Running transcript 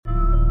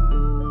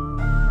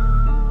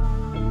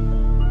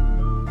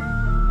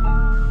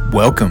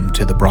Welcome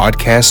to the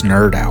Broadcast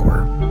Nerd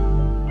Hour,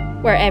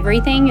 where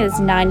everything is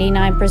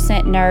 99%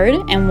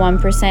 nerd and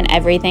 1%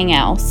 everything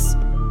else.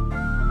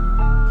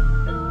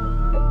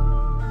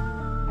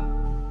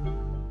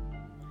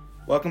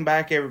 Welcome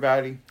back,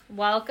 everybody.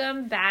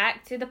 Welcome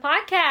back to the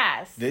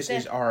podcast. This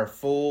is our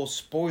full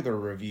spoiler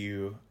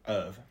review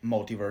of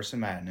Multiverse of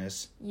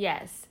Madness.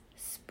 Yes,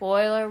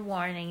 spoiler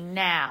warning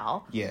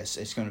now. Yes,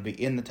 it's going to be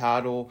in the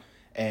title,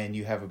 and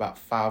you have about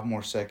 5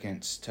 more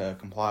seconds to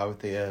comply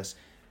with this.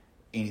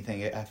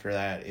 Anything after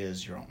that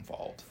is your own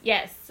fault.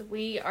 Yes,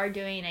 we are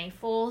doing a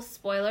full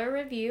spoiler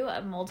review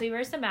of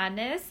Multiverse of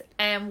Madness,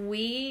 and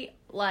we,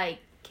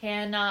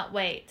 cannot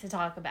wait to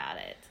talk about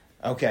it.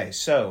 Okay,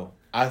 so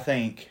I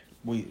think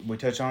we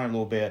touched on it a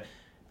little bit.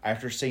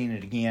 After seeing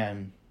it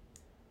again,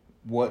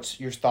 what's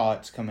your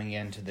thoughts coming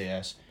into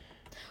this?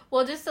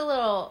 Well, just a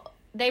little,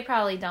 they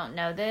probably don't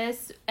know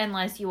this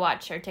unless you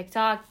watch our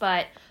TikTok,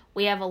 but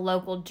we have a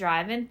local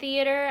drive-in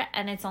theater,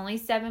 and it's only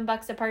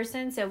 $7 a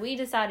person, so we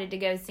decided to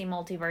go see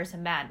Multiverse of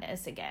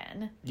Madness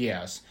again.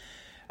 Yes.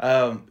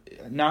 It's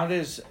not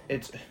as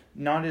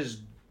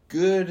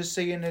good as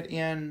seeing it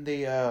in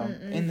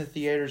the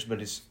theaters,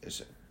 but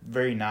it's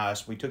very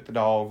nice. We took the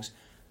dogs.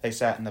 They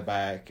sat in the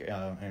back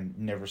and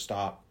never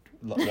stopped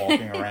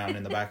walking around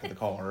in the back of the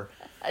car.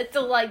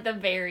 Until, the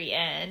very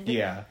end.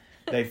 Yeah.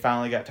 They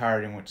finally got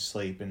tired and went to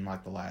sleep in,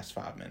 the last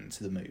 5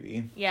 minutes of the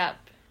movie. Yep.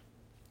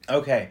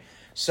 Okay.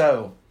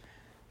 So,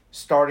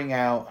 starting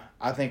out,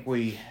 I think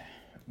we're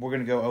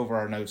going to go over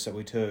our notes that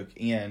we took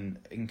in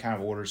kind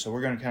of order. So, we're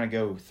going to kind of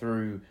go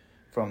through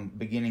from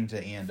beginning to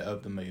end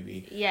of the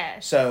movie.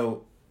 Yes.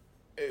 So,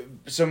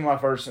 some of my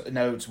first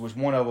notes was,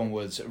 one of them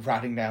was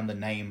writing down the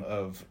name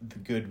of the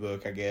good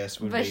book, I guess.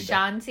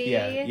 Vishanti?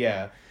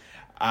 Yeah.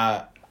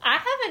 I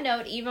have a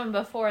note even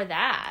before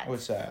that.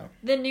 What's that?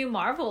 The new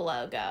Marvel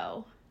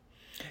logo.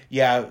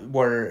 Yeah,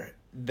 where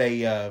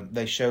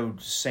they showed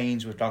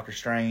scenes with Doctor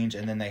Strange,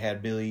 and then they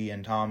had Billy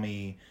and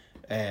Tommy,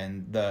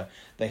 and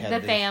they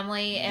had the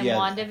family in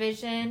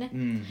WandaVision.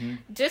 Mm-hmm.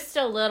 Just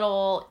a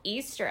little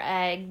Easter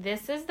egg.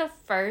 This is the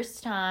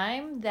first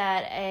time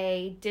that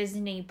a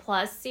Disney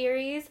Plus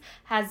series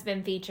has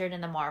been featured in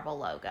the Marvel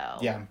logo.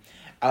 Yeah,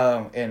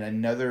 and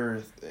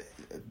another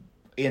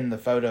in the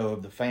photo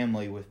of the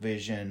family with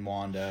Vision,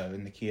 Wanda,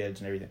 and the kids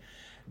and everything.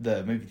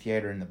 The movie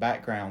theater in the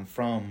background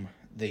from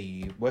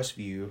the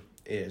Westview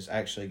is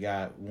actually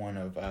got one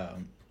of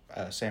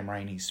Sam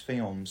Raimi's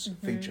films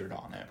featured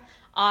on it.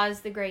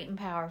 Oz the Great and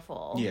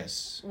Powerful.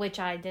 Yes. Which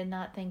I did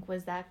not think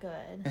was that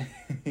good.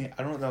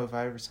 I don't know if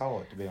I ever saw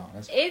it, to be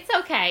honest. It's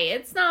okay.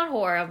 It's not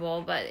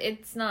horrible, but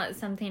it's not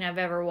something I've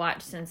ever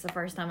watched since the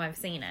first time I've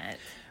seen it.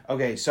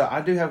 Okay, so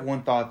I do have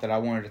one thought that I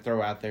wanted to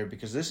throw out there,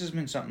 because this has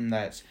been something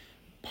that's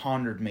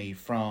pondered me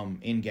from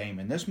Endgame,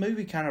 and this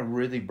movie kind of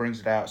really brings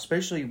it out,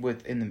 especially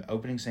in the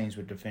opening scenes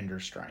with Defender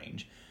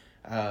Strange.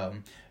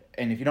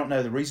 And if you don't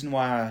know, the reason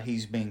why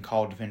he's being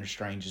called Defender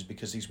Strange is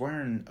because he's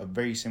wearing a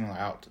very similar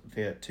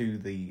outfit to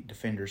the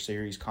Defender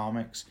series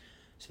comics.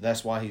 So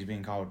that's why he's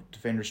being called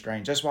Defender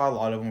Strange. That's why a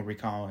lot of them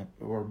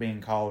were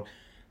being called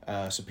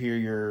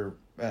superior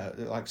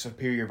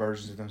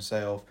versions of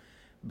themselves,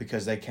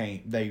 because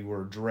they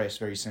were dressed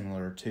very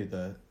similar to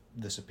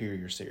the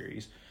Superior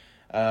series.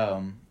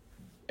 And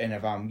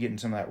if I'm getting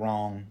some of that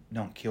wrong,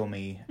 don't kill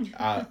me.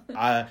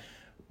 I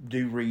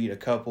do read a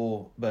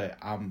couple, but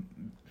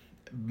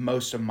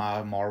most of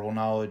my Marvel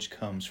knowledge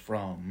comes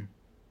from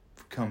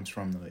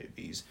the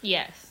movies.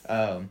 Yes.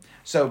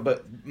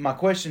 But my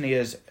question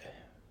is,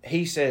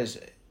 he says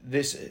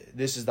this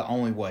is the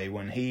only way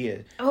when he.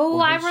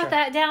 I wrote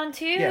that down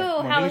too.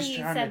 Yeah, how he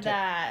said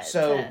that.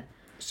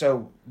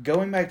 So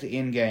going back to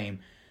Endgame,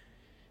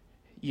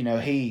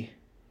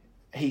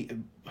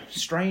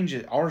 Strange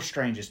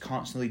is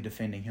constantly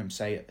defending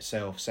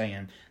himself,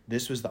 saying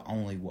this was the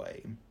only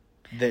way.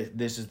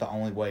 This is the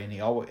only way, and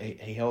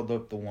he held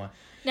up the one.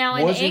 Now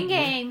in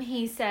Endgame,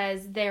 he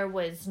says there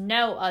was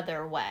no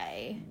other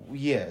way.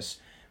 Yes,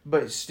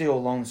 but still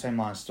along the same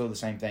line, still the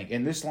same thing.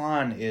 And this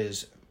line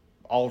is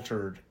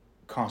altered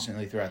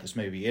constantly throughout this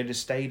movie. It is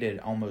stated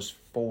almost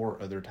 4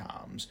 other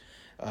times.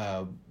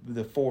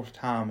 The 4th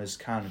time is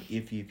kind of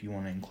iffy if you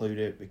want to include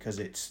it, because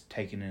it's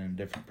taken in a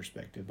different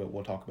perspective, but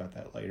we'll talk about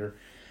that later.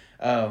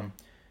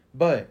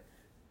 But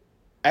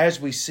as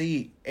we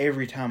see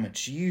every time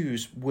it's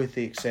used, with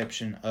the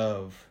exception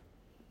of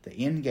the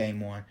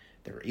Endgame one,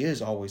 there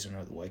is always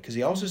another way. Because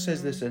he also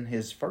says this in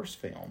his first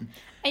film.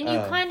 And you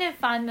kind of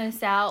find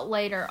this out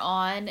later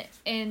on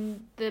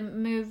in the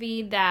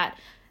movie, that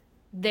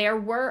there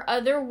were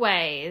other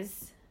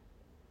ways.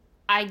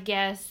 I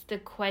guess the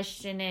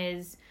question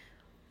is,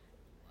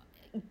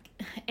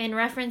 in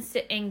reference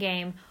to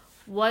Endgame,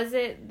 was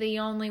it the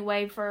only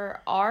way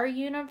for our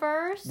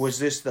universe? Was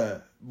this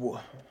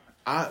what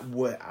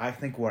I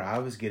think what I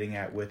was getting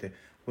at with it,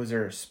 was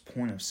there a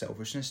point of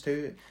selfishness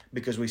to it?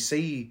 Because we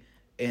see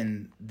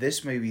in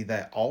this movie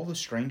that all the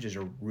strangers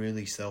are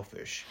really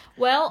selfish.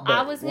 Well,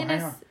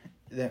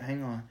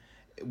 hang on.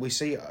 We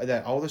see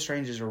that all the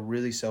strangers are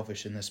really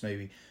selfish in this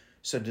movie.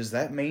 So does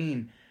that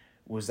mean,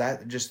 was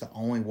that just the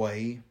only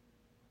way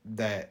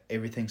that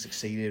everything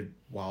succeeded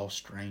while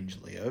Strange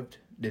lived?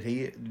 Did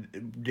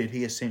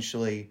he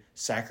essentially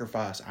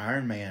sacrifice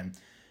Iron Man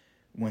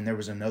when there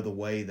was another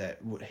way that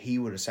he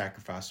would have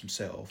sacrificed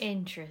himself?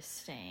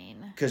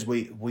 Interesting. Because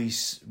we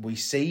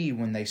see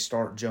when they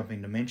start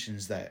jumping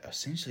dimensions that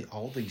essentially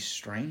all these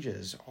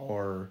Stranges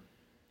are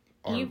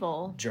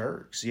evil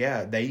jerks.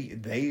 Yeah,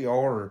 they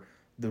are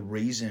the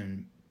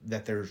reason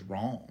that there's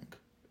wrong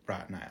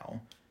right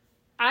now.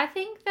 I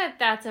think that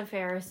that's a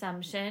fair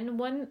assumption.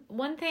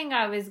 One thing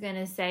I was going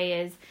to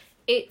say is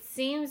it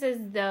seems as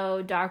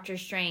though Doctor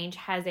Strange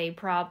has a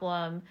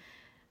problem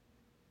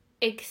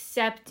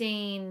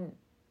accepting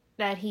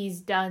that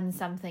he's done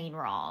something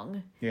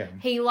wrong. Yeah.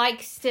 He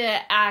likes to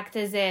act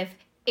as if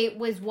it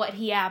was what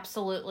he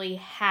absolutely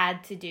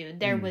had to do.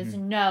 There was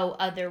no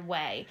other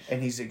way.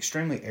 And he's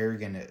extremely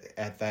arrogant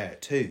at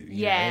that too.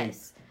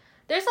 Yes.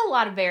 There's a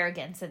lot of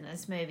arrogance in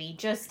this movie,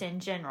 just in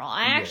general.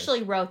 I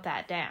actually wrote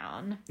that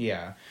down.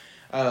 Yeah.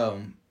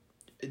 Going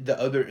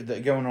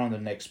on the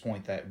next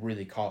point that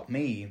really caught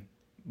me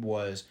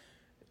was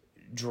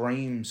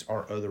dreams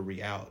are other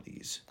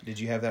realities. Did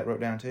you have that wrote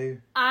down too?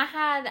 I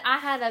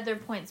had other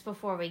points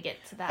before we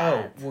get to that.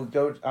 Oh, well,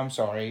 go. I'm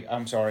sorry.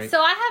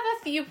 So I have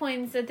a few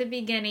points at the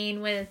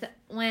beginning with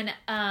when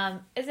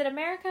is it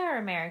America or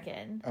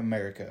American?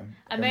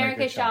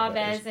 America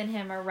Chavez and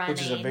him are running,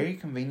 which is a very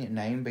convenient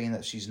name, being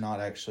that she's not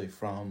actually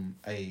from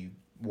a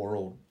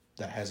world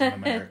that has an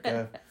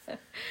America.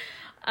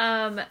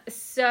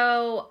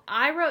 So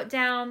I wrote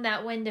down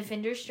that when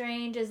Defender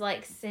Strange is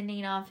like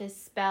sending off his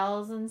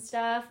spells and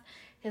stuff,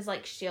 his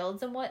like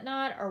shields and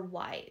whatnot are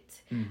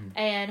white.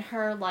 And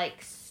her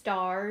like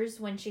stars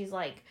when she's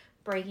like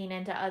breaking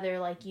into other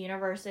like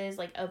universes,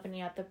 like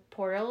opening up the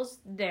portals,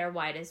 they're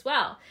white as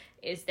well.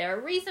 Is there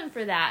a reason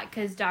for that?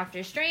 Because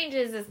Doctor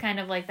Strange's is kind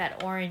of like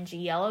that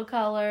orangey yellow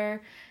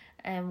color,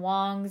 and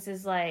Wong's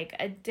is like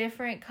a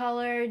different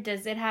color.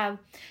 Is it kind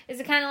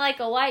of like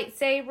a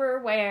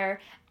lightsaber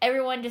where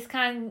everyone just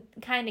kind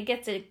of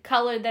gets a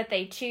color that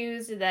they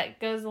choose that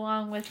goes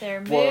along with their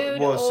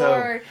mood?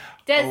 Or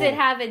does it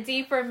have a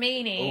deeper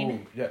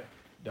meaning? Oh,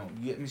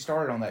 don't get me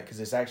started on that, because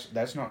it's actually,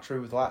 that's not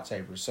true with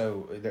lightsabers.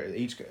 So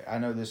I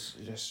know this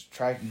is just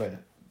tracking, but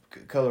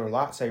color of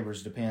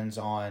lightsabers depends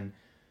on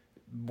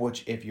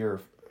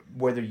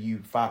whether you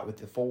fight with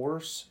the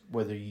Force,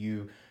 whether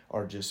you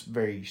are just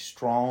very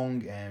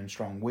strong and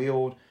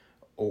strong-willed,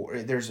 or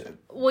there's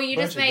you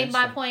just made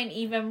my point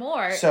even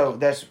more. So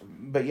that's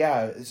what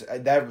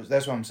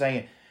I'm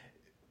saying.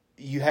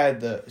 You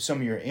had some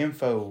of your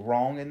info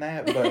wrong in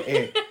that, but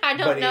I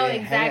don't know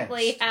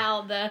exactly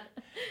how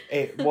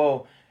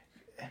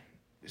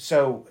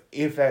so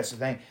if that's the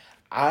thing,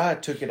 I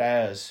took it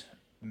as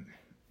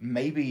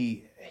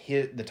maybe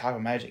the type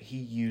of magic he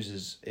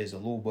uses is a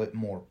little bit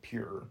more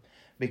pure,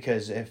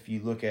 because if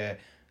you look at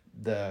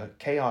the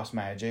chaos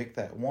magic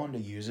that Wanda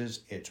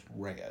uses, it's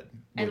red.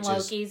 And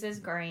Loki's is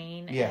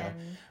green. Yeah.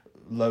 And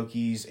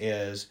Loki's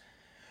is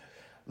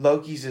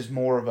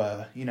more of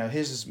a,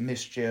 his is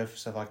mischief,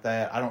 stuff like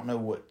that. I don't know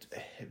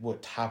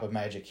what type of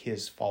magic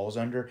his falls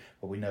under,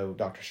 but we know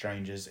Doctor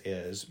Strange's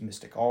is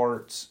mystic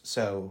arts,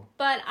 so...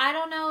 But I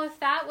don't know if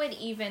that would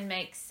even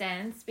make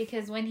sense,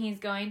 because when he's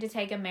going to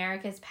take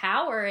America's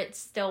power, it's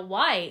still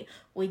white.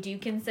 Would you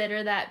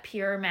consider that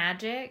pure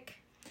magic?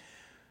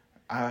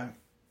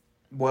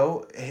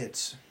 Well,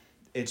 it's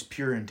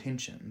pure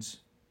intentions.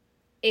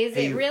 Is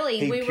it really?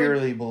 He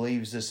purely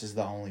believes this is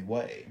the only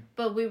way.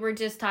 But we were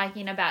just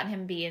talking about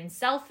him being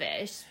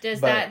selfish.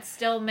 Does that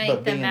still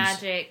make the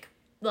magic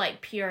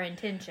like pure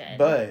intention?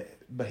 But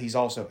he's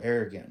also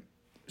arrogant.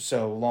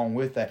 So along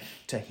with that,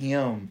 to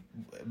him,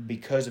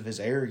 because of his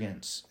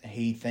arrogance,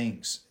 he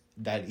thinks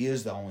that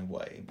is the only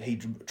way.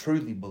 He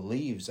truly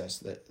believes that's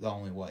the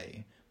only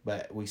way.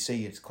 But we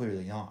see it's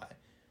clearly not.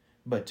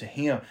 But to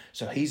him,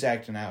 so he's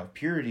acting out of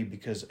purity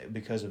because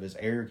of his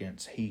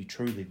arrogance. He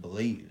truly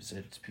believes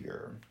it's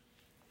pure.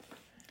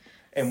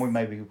 And we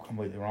may be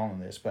completely wrong on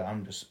this, but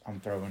I'm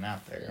throwing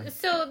out there.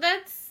 So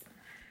that's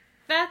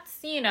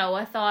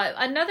a thought.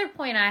 Another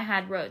point I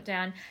had wrote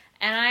down,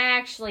 and I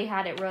actually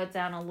had it wrote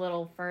down a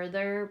little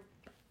further,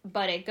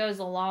 but it goes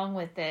along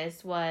with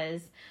this,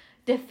 was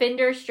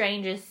Defender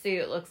Strange's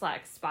suit looks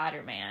like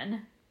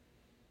Spider-Man.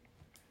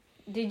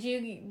 Did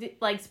you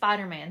like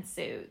Spider-Man's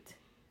suit?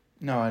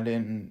 No, I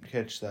didn't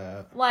catch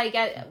that. Like,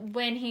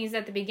 when he's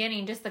at the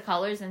beginning, just the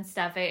colors and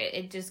stuff,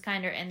 it just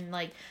kind of, and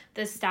like,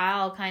 the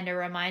style kind of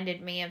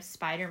reminded me of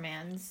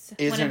Spider-Man's,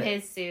 one of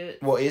his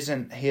suits. Well,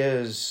 isn't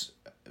his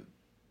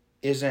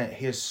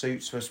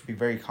suit supposed to be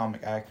very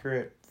comic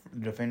accurate,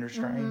 Defender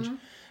Strange? Mm-hmm.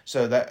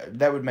 So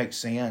that would make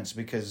sense,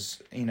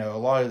 because,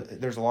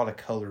 there's a lot of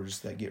colors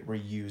that get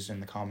reused in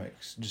the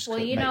comics.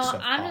 I'm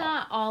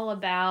not all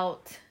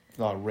about...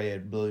 A lot of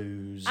red,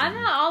 blues. I'm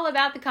not all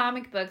about the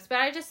comic books, but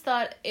I just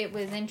thought it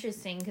was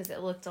interesting because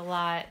it looks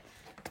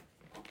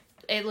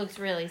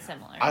really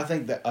similar. I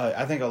think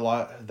a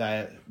lot of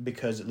that,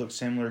 because it looks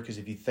similar, because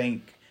if you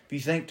think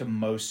to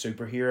most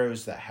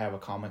superheroes that have a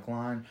comic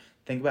line,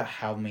 think about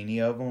how many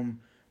of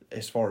them,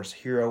 as far as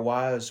hero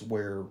wise,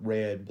 wear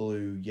red,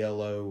 blue,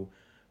 yellow,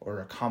 or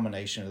a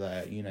combination of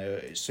that. You know,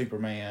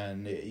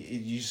 Superman.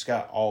 You just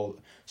got all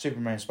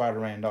Superman,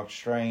 Spider-Man, Doctor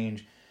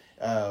Strange.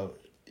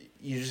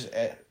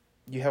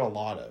 You have a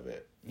lot of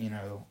it. You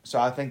know, so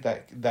I think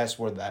that's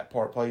where that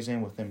part plays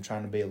in with them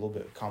trying to be a little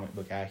bit comic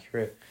book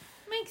accurate.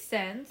 Makes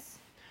sense.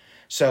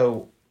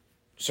 So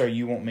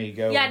you want me to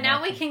go? Yeah,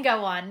 now we can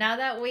go on. Now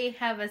that we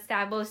have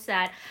established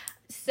that.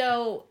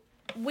 So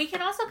we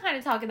can also kind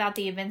of talk about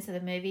the events of the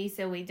movie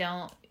so we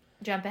don't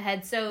jump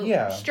ahead.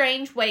 So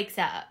Strange wakes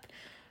up.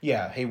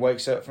 Yeah, he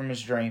wakes up from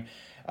his dream.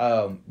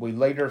 We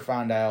later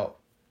find out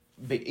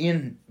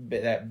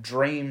that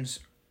dreams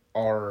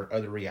are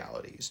other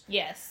realities.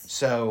 Yes.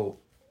 So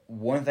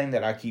one thing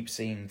that I keep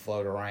seeing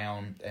float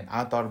around, and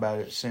I thought about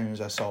it as soon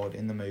as I saw it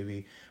in the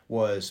movie,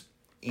 was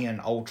in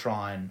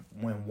Ultron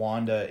when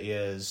Wanda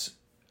is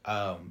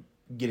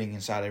getting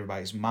inside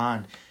everybody's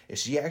mind.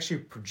 Is she actually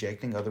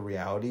projecting other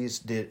realities?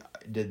 Did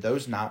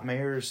those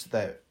nightmares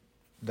that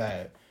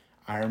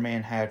Iron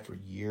Man had for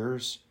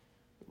years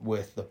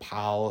with the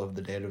pile of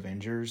the dead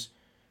Avengers,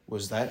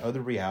 was that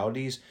other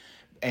realities?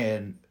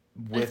 And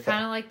with it's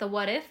kind of like the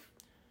What If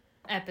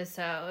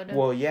episode.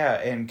 Well, yeah,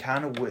 and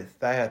kind of with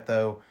that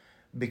though,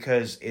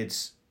 because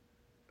it's,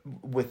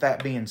 with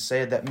that being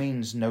said, that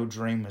means no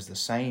dream is the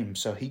same.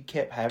 So he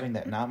kept having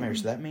that nightmare.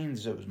 So that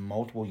means it was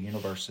multiple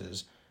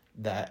universes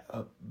that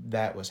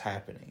was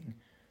happening.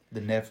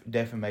 The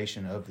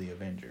defamation of the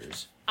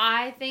Avengers.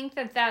 I think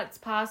that's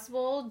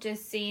possible,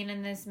 just seeing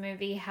in this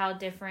movie how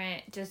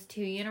different just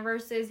two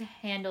universes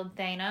handled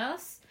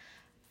Thanos.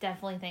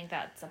 Definitely think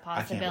that's a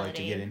possibility. I can't wait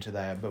to get into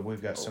that, but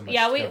we've got so much.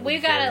 Yeah,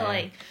 we've got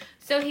to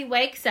so he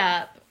wakes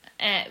up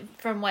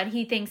from what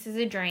he thinks is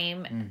a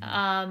dream,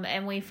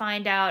 and we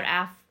find out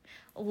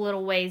a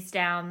little ways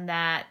down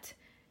that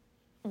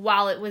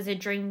while it was a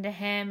dream to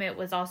him, it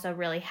was also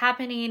really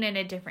happening in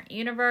a different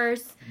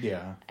universe.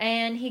 Yeah.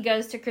 And he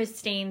goes to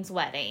Christine's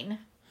wedding.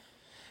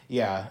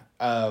 Yeah.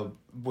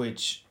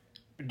 Which,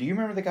 do you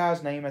remember the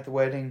guy's name at the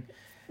wedding?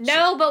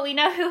 No, but we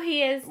know who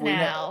he is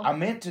now. I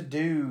meant to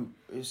do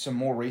some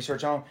more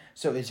research on him.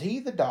 So is he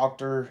the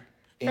doctor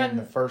in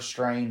the first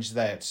Strange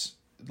that's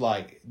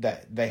like,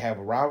 that they have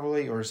a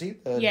rivalry? Or is he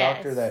the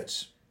doctor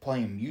that's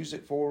playing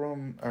music for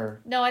them? Or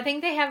no, I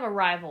think they have a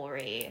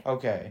rivalry.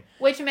 Okay.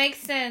 Which makes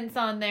sense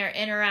on their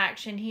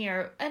interaction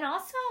here. And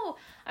also,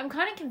 I'm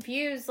kind of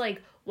confused,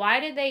 like, why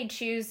did they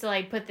choose to,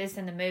 like, put this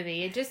in the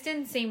movie? It just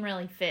didn't seem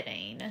really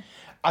fitting.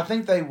 I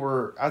think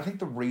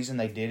the reason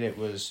they did it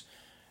was,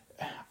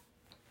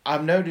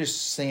 I've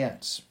noticed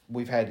since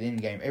we've had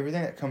Endgame,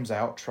 everything that comes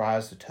out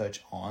tries to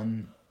touch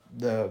on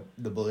the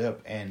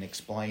blip and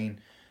explain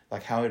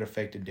like how it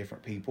affected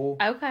different people.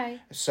 Okay.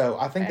 So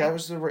I think that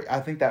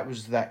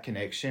was that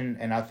connection,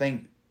 and I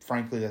think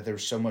frankly that there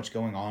was so much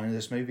going on in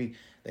this movie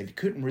they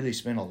couldn't really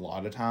spend a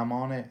lot of time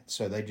on it,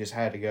 so they just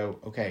had to go,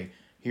 okay,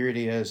 here it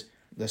is,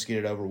 let's get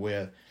it over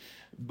with.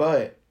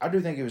 But I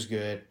do think it was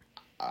good.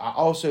 I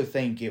also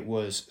think it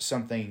was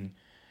something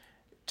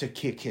to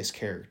kick his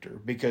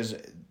character, because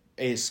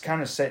it's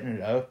kind of setting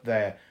it up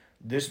that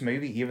this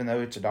movie, even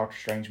though it's a Doctor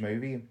Strange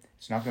movie,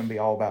 it's not going to be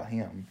all about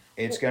him.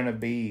 It's going to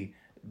be,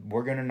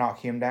 we're going to knock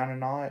him down a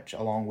notch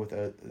along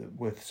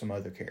with some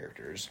other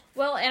characters.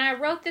 Well, and I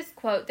wrote this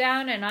quote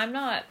down, and I'm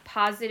not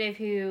positive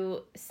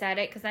who said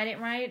it because I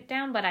didn't write it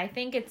down, but I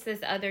think it's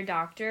this other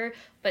doctor,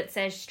 but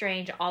says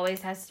Strange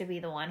always has to be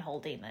the one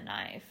holding the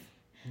knife.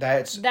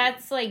 That's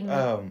like...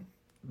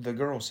 the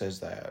girl says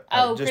that.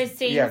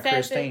 Christine says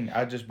Christine. it?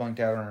 I just blanked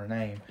out on her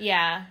name.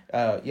 Yeah.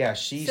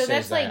 She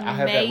says that. Like I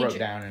have that wrote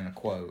down in a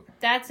quote.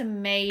 That's a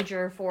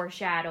major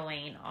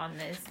foreshadowing on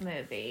this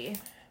movie.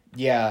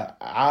 Yeah,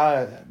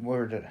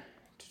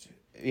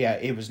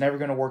 it was never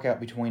going to work out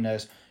between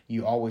us.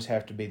 You always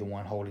have to be the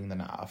one holding the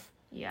knife.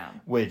 Yeah.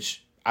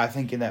 Which I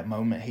think in that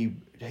moment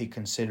he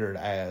considered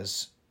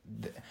as...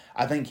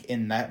 I think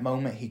in that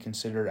moment he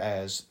considered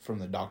as, from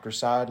the doctor's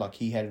side, like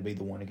he had to be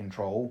the one in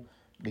control.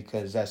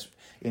 Because that's,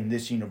 in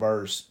this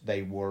universe,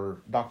 they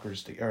were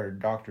doctors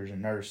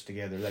and nurses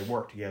together. They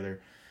worked together.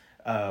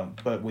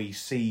 But we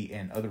see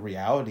in other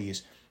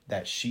realities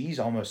that she's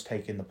almost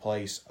taken the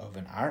place of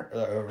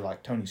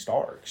like Tony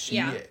Stark. She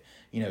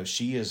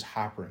is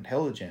hyper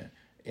intelligent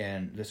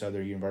in this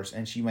other universe,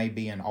 and she may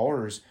be in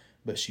ours,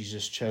 but she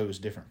just chose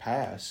different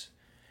paths.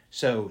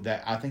 So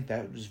I think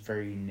that was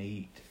very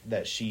neat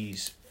that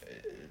she's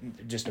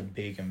just a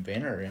big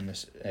inventor in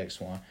this next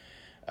one.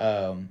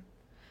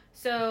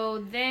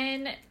 So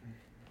then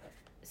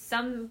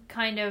some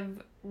kind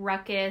of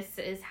ruckus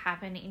is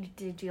happening.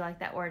 Did you like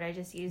that word I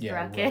just used? Yeah,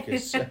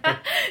 ruckus.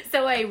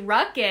 So a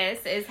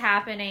ruckus is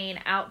happening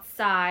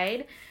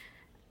outside.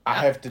 I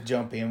have to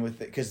jump in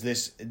with it because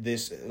this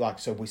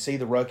so we see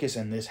the ruckus,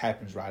 and this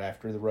happens right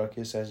after the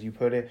ruckus, as you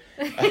put it.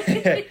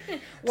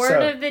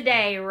 Word of the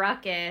day,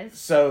 ruckus.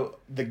 So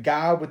the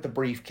guy with the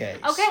briefcase.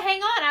 Okay,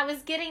 hang on. I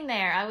was getting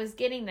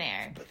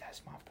there. But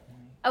that's my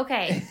point.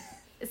 Okay.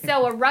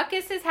 So a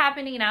ruckus is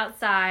happening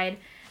outside,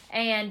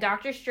 and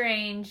Doctor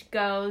Strange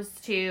goes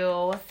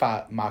to...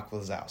 fight Mike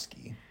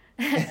Wazowski.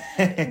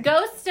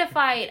 goes to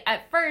fight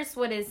at first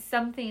what is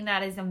something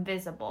that is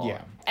invisible.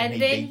 Yeah. And he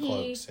then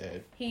decloaks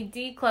it. he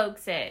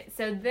decloaks it.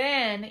 So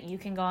then you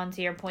can go on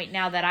to your point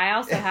now that I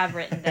also have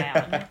written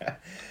down.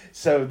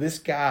 So this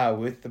guy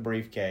with the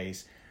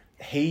briefcase,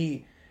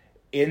 in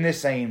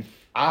this scene,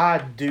 I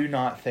do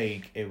not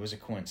think it was a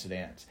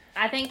coincidence.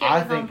 I think it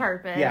was on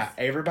purpose. Yeah,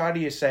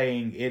 everybody is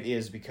saying it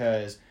is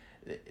because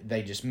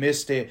they just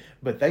missed it,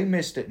 but they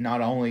missed it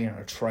not only in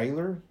a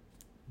trailer,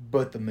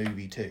 but the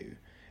movie too.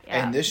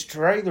 Yeah. And this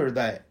trailer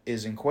that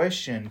is in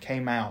question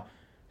came out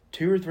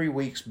 2 or 3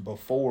 weeks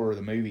before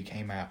the movie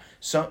came out.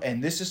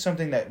 And this is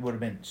something that would have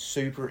been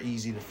super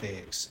easy to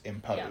fix in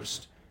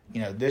post. Yeah.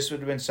 You know, this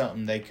would have been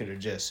something they could have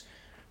just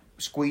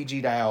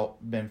squeegeed out,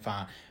 been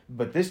fine.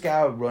 But this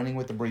guy running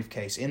with the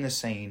briefcase in the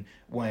scene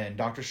when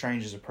Doctor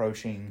Strange is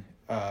approaching,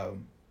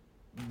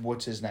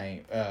 what's his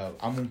name?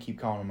 I'm going to keep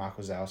calling him Mike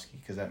Wazowski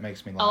because that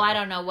makes me laugh. Oh, I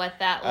don't know what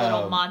that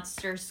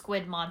little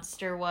squid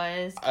monster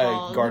was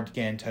called.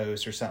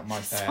 Gargantos or something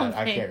like that.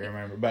 I can't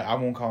remember. But I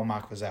won't call him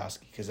Mike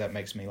Wazowski because that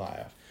makes me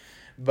laugh.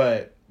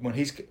 But when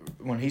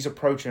he's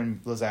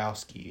approaching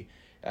Wazowski,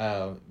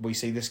 we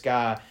see this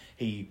guy.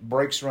 He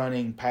breaks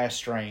running past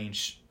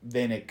Strange.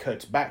 Then it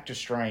cuts back to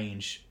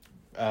Strange,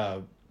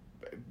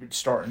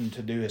 starting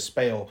to do his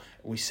spell.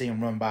 We see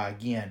him run by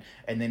again,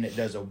 and then it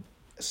does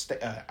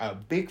a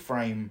big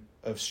frame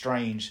of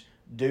Strange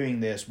doing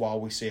this while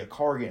we see a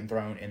car getting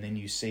thrown, and then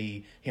you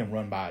see him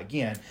run by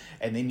again,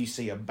 and then you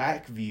see a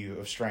back view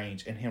of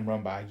Strange and him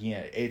run by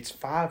again. It's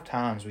 5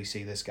 times we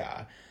see this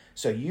guy.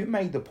 So you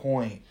made the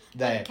point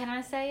that... Can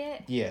I say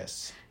it?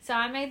 Yes. So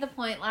I made the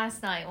point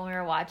last night when we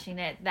were watching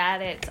it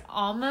that it's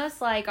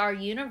almost like our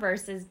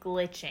universe is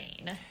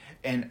glitching.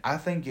 And I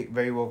think it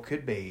very well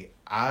could be.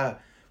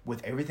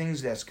 With everything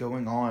that's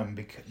going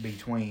on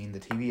between the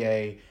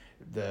TVA,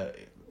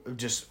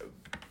 everything.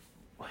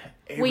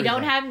 We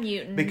don't have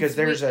mutants. Because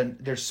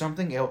there's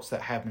something else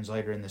that happens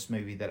later in this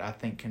movie that I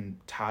think can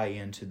tie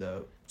into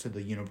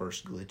the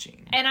universe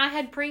glitching. And I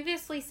had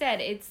previously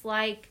said it's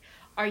like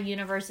our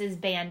universe is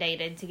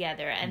band-aided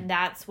together, and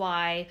that's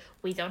why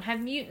we don't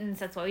have mutants.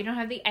 That's why we don't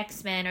have the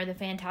X-Men or the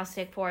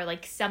Fantastic Four.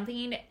 Like,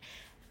 something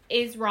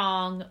is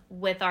wrong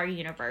with our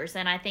universe,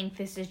 and I think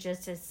this is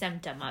just a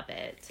symptom of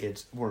it.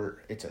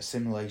 It's a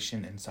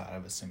simulation inside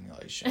of a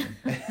simulation.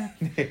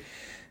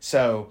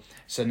 So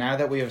now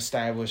that we have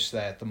established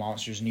that the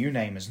monster's new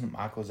name is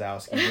Mike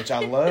Wazowski, which I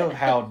love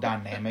how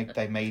dynamic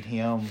they made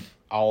him,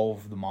 all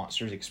of the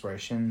monster's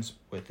expressions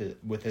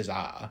with his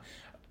eye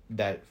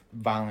that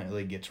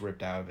violently gets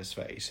ripped out of his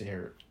face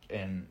here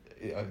in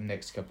the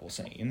next couple of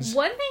scenes.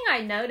 One thing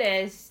I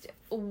noticed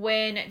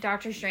when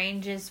Doctor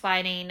Strange is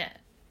fighting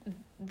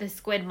the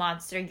squid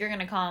monster, you're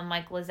going to call him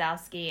Mike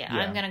Wazowski, yeah.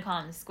 I'm going to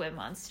call him the squid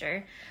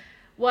monster,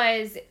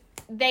 was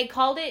they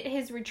called it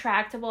his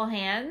retractable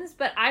hands,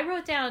 but I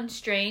wrote down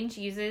Strange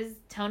uses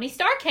Tony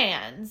Stark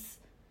hands.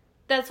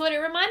 That's what it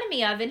reminded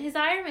me of in his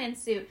Iron Man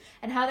suit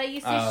and how they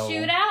used to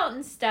shoot out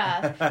and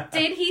stuff.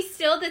 Did he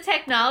steal the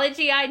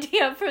technology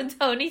idea from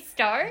Tony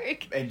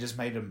Stark? And just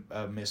made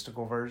a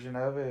mystical version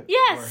of it?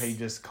 Yes. Where he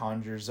just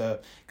conjures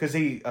up... Because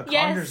he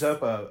conjures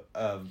up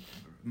a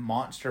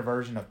monster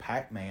version of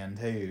Pac-Man,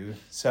 too.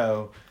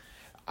 So,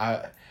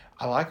 I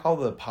like all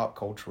the pop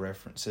culture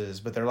references,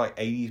 but they're like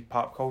 80s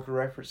pop culture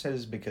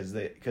references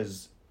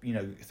because you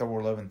know,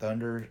 Thor Love and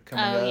Thunder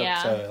coming up.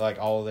 Yeah. So, like,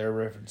 all their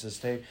references,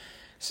 too.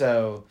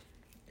 So...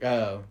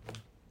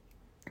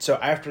 So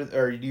after,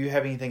 or do you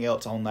have anything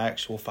else on the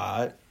actual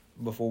fight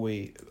before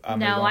we?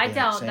 No, I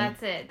don't.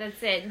 That's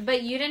it.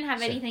 But you didn't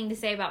have anything to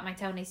say about my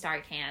Tony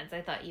Stark hands.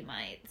 I thought you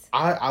might.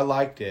 I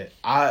liked it.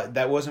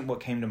 That wasn't what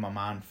came to my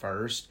mind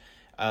first.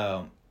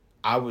 I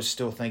was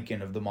still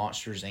thinking of the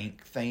Monsters Inc.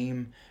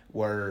 theme,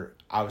 where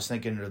I was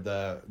thinking of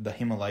the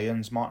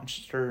Himalayans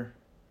monster.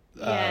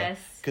 Yes.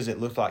 Because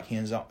it looked like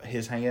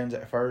his hands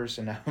at first,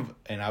 and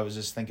I was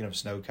just thinking of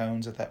snow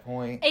cones at that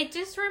point. It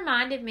just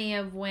reminded me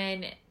of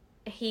when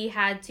he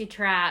had to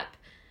trap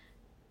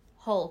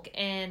Hulk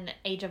in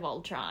Age of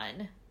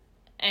Ultron,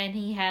 and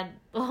he had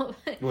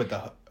with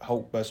the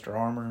Hulk Buster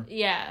armor.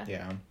 Yeah.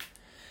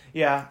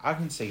 Yeah, I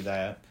can see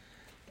that.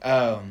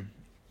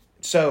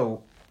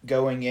 So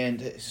going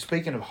into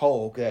speaking of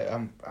Hulk,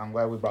 I'm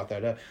glad we brought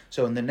that up.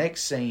 So in the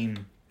next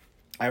scene.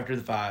 After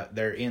the fight,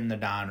 they're in the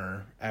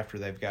diner after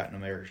they've gotten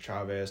America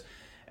Chavez,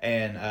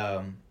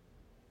 and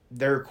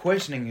they're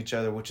questioning each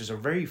other, which is a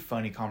very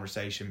funny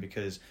conversation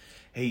because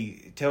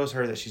he tells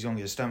her that she's going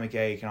to get a stomach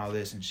ache and all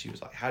this, and she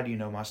was like, how do you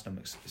know my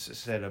stomach's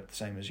set up the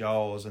same as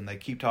y'all's? And they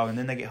keep talking,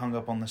 then they get hung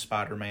up on the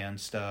Spider-Man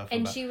stuff.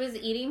 And she was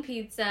eating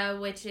pizza,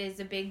 which is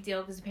a big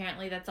deal because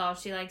apparently that's all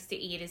she likes to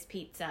eat is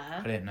pizza.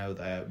 I didn't know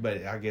that,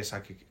 but I guess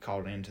I could get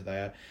called into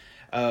that.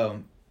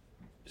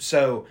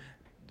 So...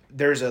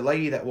 There's a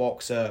lady that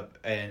walks up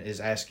and is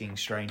asking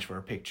Strange for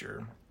a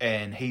picture,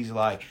 and he's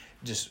like,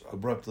 just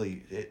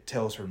abruptly, it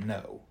tells her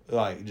no,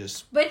 like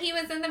just. But he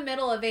was in the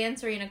middle of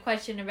answering a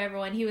question of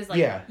everyone. He was like,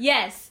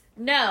 yes,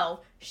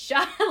 no,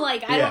 shut.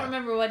 Like I don't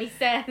remember what he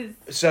says.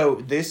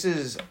 So this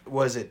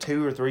was it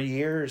 2 or 3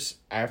 years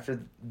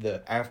after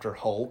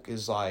Hulk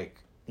is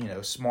like,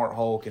 Smart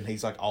Hulk, and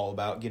he's like all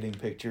about getting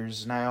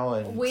pictures now.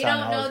 And we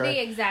don't know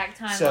the exact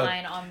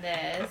timeline on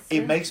this.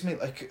 It makes me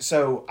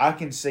so I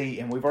can see,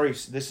 and we've already.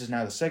 This is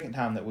now the second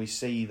time that we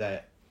see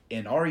that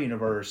in our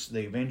universe,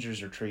 the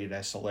Avengers are treated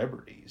as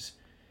celebrities,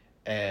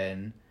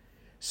 and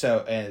we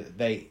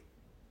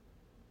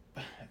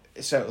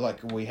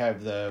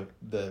have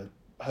the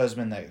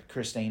husband that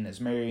Christine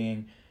is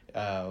marrying.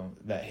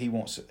 That he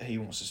wants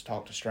to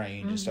talk to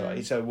Strange,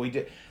 and so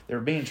they're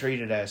being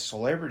treated as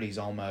celebrities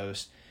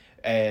almost,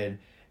 and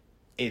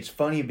it's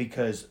funny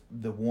because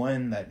the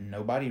one that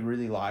nobody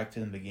really liked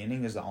in the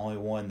beginning is the only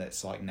one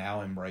that's like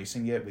now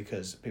embracing it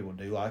because people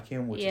do like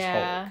him, which is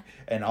Hulk,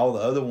 and all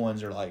the other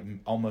ones are like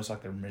almost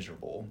like they're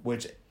miserable,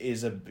 which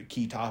is a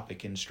key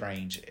topic in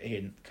Strange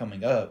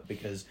coming up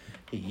because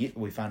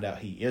we find out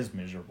he is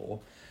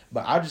miserable.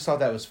 But I just thought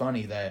that was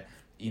funny that.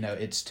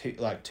 It's 2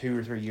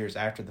 or 3 years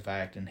after the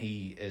fact, and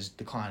he is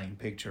declining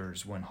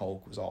pictures when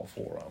Hulk was all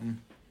for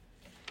him.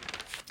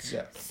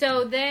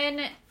 So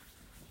then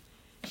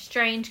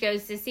Strange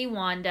goes to see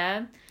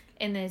Wanda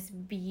in this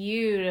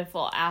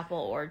beautiful apple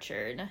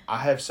orchard. I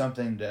have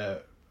something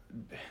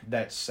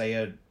that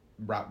said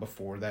right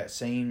before that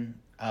scene.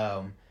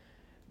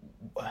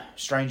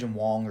 Strange and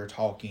Wong are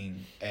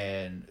talking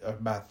and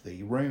about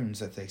the runes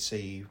that they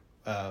see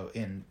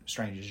in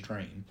Strange's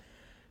dream.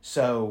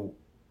 So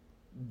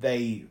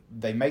they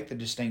make the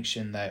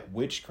distinction that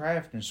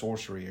witchcraft and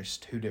sorcery are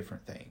 2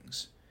 different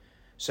things.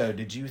 So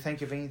did you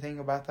think of anything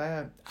about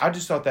that? I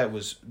just thought that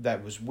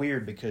was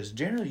weird because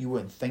generally you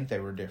wouldn't think they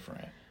were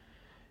different.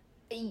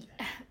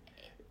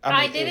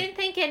 I didn't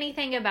think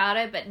anything about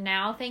it, but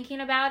now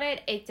thinking about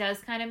it, it does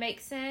kind of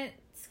make sense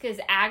because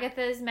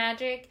Agatha's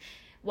magic,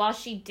 while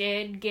she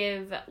did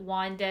give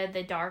Wanda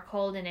the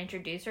Darkhold and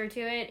introduce her to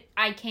it,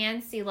 I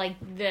can see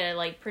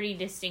the pretty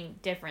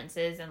distinct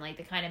differences in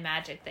the kind of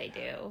magic they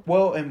do.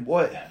 Well, and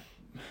what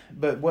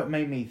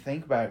made me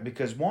think about it,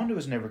 because Wanda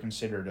was never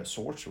considered a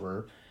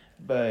sorcerer,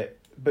 but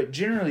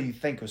generally you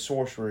think of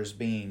sorcerers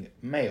being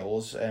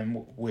males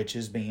and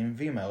witches being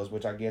females,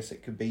 which I guess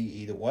it could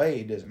be either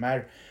way, it doesn't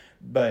matter.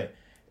 But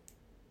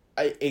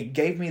it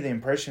gave me the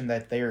impression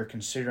that they are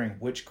considering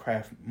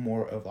witchcraft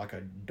more of like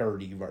a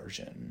dirty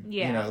version.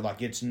 Yeah.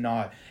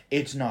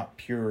 It's not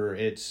pure,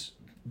 it's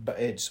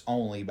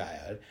only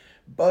bad.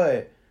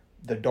 But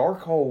the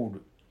Darkhold,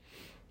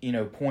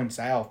 points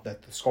out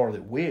that the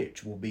Scarlet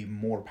Witch will be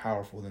more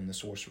powerful than the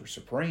Sorcerer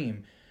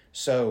Supreme.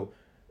 So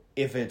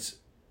if it's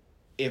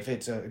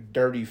a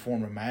dirty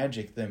form of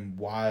magic, then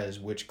why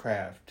would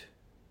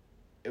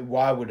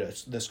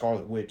the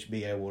Scarlet Witch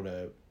be able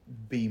to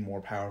be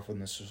more powerful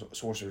than the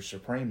Sorcerer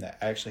Supreme that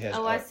actually has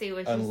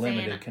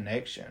unlimited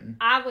connection?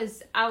 I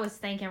was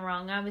thinking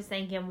wrong. I was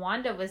thinking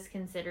Wanda was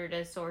considered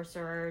a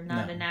sorcerer,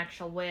 not an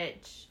actual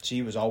witch.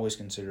 She was always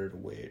considered a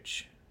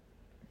witch.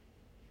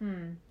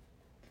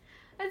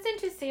 That's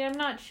interesting. I'm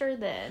not sure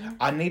then.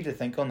 I need to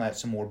think on that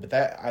some more, but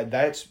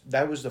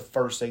that was the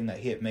first thing that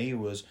hit me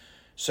was,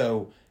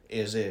 so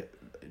is it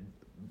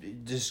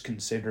just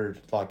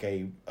considered like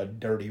a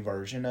dirty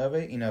version of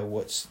it?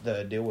 What's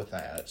the deal with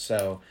that?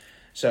 So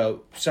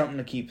something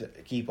to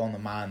keep on the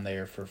mind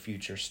there for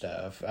future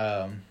stuff.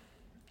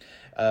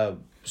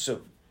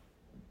 So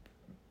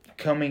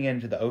coming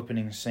into the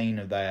opening scene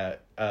of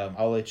that,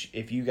 I'll let you,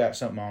 if you got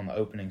something on the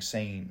opening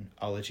scene,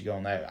 I'll let you go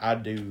on that. I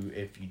do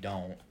if you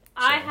don't.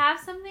 So. I have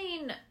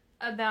something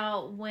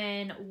about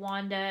when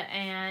Wanda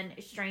and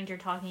Strange are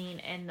talking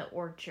in the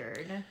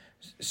orchard.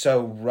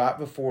 So right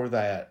before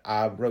that,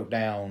 I wrote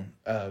down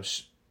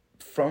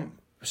from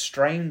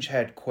Strange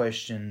had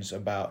questions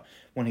about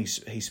when he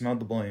smelled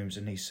the blooms,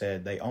 and he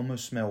said they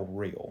almost smell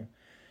real,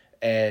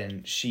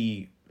 and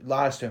she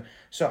lies to him.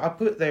 So I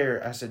put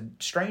there, I said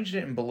Strange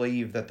didn't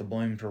believe that the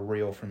blooms were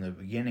real from the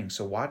beginning.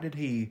 So why did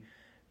he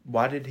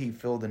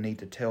feel the need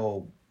to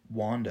tell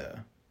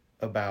Wanda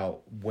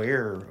about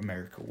where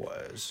America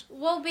was?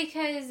 Well,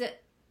 because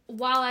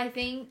while I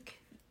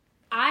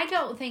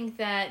don't think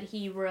that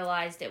he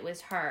realized it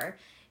was her,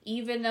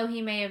 even though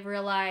he may have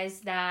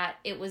realized that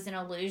it was an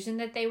illusion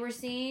that they were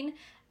seeing,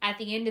 at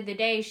the end of the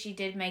day, she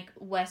did make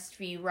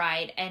Westview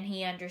right, and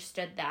he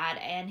understood that,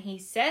 and he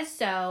says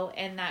so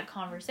in that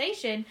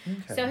conversation.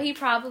 Okay. So he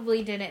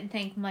probably didn't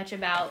think much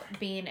about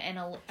being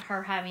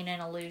her having an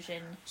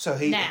illusion. So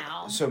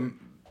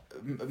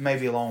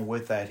maybe along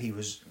with that, he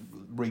was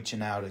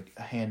reaching out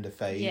a hand of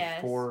faith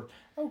for.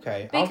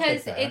 Okay,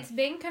 because it's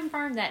been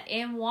confirmed that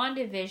in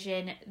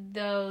WandaVision,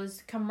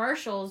 those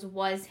commercials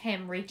was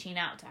him reaching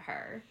out to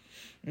her.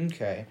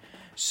 Okay,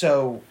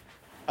 so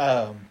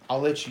I'll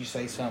let you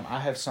say something. I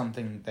have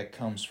something that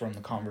comes from the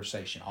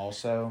conversation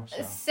also.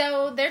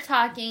 So they're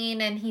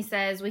talking, and he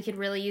says, we could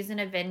really use an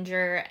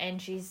Avenger,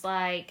 and she's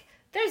like,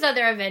 there's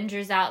other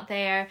Avengers out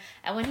there.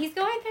 And when he's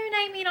going through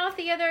naming off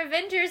the other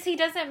Avengers, he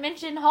doesn't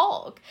mention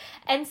Hulk.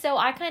 And so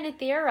I kind of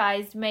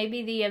theorized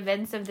maybe the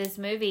events of this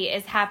movie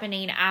is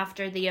happening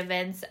after the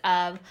events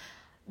of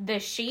the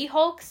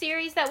She-Hulk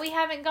series that we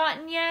haven't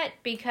gotten yet.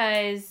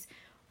 Because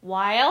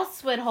why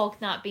else would Hulk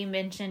not be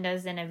mentioned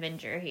as an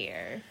Avenger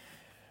here?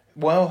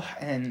 Well,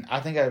 and I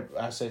think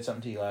I said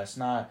something to you last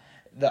night.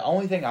 The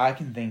only thing I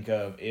can think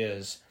of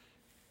is,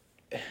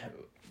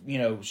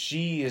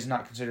 she is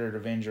not considered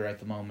Avenger at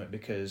the moment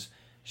because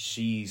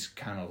she's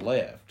kind of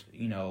left,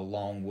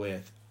 along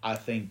with, I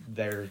think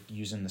they're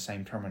using the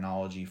same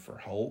terminology for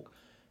Hulk.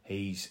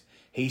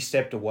 He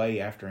stepped away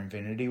after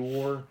Infinity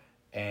War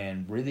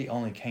and really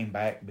only came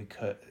back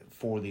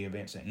for the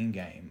events in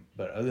Endgame.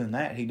 But other than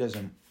that, he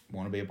doesn't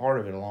want to be a part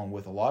of it, along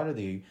with a lot of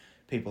the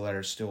people that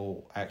are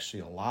still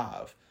actually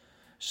alive.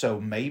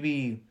 So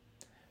maybe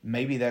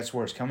that's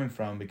where it's coming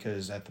from,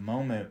 because at the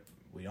moment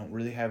we don't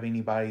really have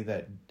anybody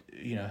that,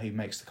 he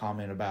makes the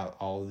comment about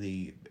all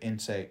the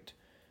insect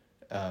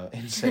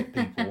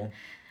people.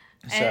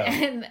 So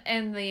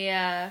and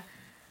the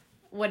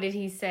what did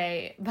he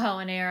say? Bow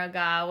and arrow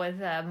guy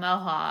with a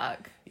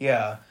mohawk.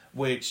 Yeah,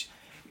 which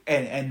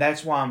and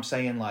that's why I'm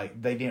saying,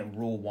 like, they didn't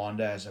rule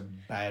Wanda as a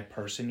bad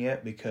person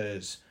yet,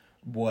 because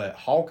what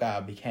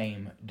Hawkeye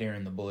became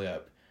during the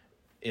blip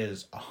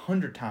is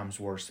 100 times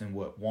worse than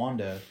what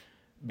Wanda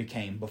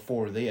became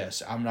before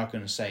this. I'm not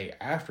going to say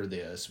after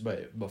this,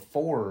 but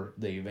before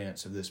the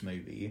events of this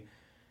movie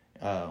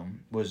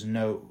was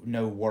no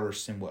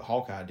worse than what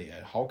Hawkeye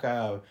did.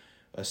 Hawkeye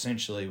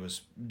essentially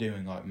was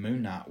doing like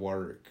Moon Knight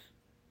work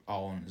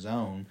all on his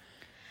own.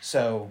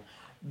 So,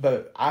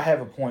 but I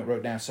have a point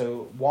wrote down.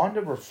 So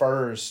Wanda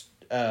refers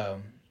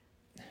to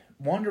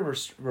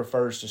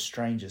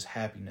Strange's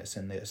happiness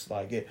in this.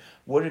 Like,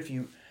 what if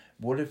you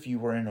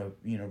were in a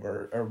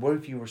universe, or what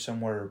if you were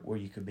somewhere where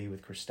you could be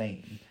with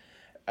Christine?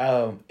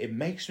 It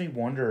makes me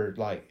wonder,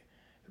 like,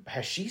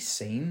 has she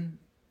seen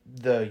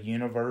the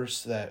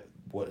universe that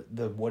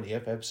the What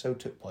If episode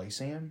took place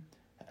in?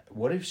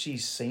 What if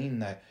she's seen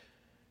that,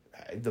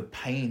 the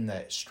pain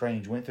that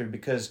Strange went through?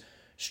 Because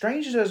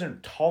Strange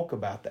doesn't talk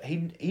about that.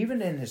 He,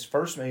 even in his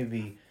first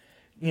movie,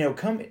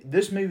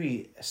 this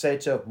movie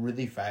sets up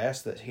really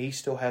fast that he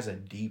still has a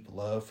deep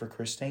love for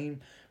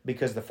Christine,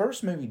 because the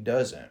first movie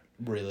doesn't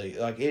really.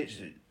 Like,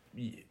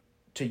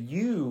 to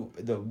you,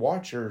 the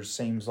watcher,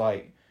 seems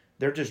like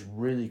they're just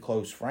really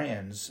close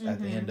friends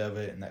at the end of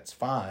it, and that's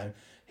fine.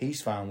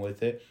 He's fine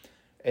with it.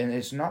 And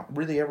it's not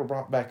really ever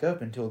brought back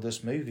up until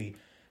this movie.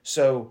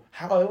 So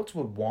how else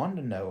would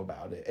Wanda know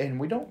about it? And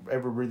we don't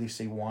ever really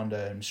see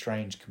Wanda and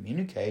Strange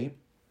communicate.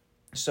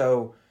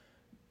 So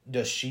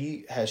has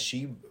she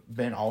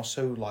been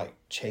also, like,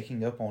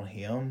 checking up on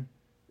him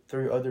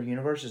through other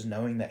universes,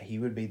 knowing that he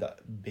would be the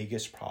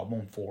biggest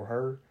problem for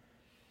her,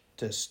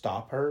 to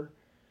stop her,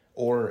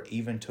 or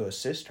even to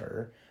assist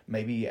her?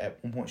 Maybe at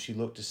one point she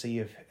looked to see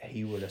if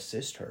he would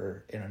assist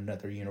her in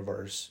another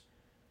universe.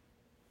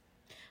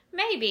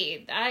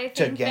 Maybe. I think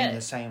to gain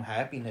the same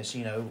happiness.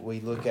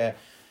 We look at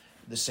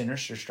the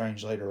Sinister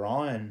Strange later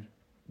on,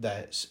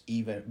 that's,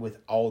 even with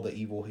all the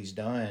evil he's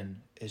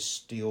done, is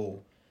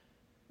still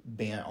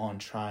bent on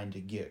trying to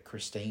get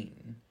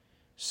Christine.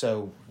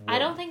 So I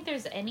don't think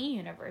there's any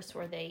universe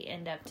where they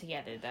end up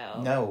together,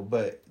 though. No,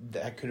 but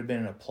that could have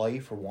been a play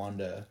for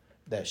Wanda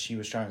that she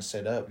was trying to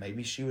set up.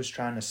 Maybe she was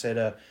trying to set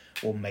up,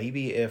 well,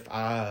 maybe if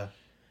I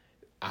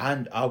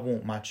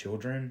want my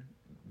children,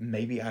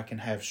 maybe I can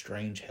have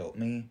Strange help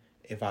me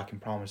if I can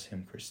promise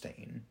him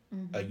Christine.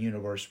 A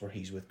universe where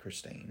he's with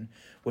Christine.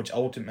 Which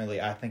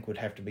ultimately I think would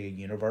have to be a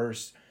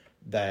universe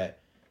that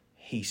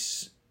he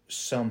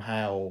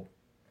somehow,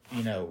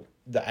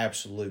 the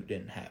absolute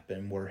didn't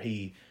happen, where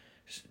he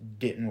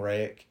didn't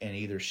wreck and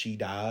either she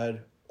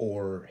died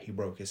or he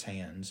broke his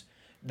hands.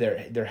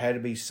 There had to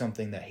be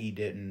something that he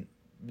didn't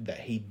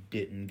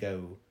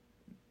go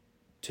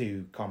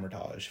to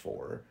Comertage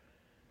for.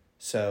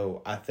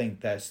 So I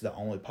think that's the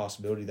only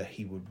possibility, that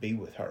he would be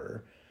with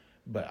her,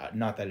 but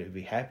not that it would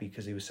be happy,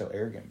 because he was so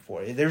arrogant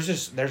before.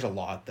 There's a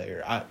lot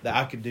there.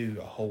 I could do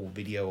a whole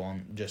video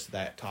on just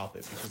that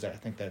topic, because I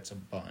think that's a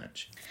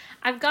bunch.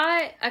 I've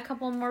got a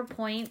couple more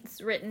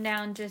points written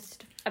down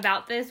just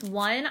about this.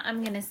 One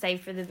I'm going to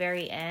save for the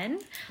very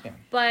end. Yeah.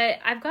 But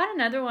I've got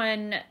another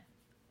one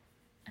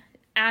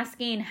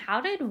asking,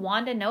 how did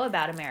Wanda know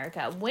about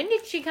America? When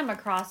did she come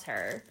across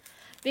her?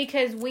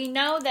 Because we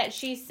know that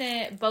she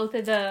sent both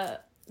of the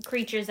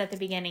creatures at the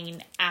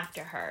beginning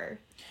after her.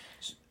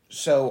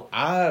 So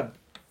my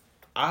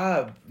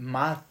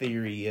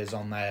theory is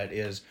on that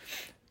is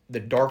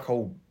the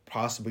Darkhold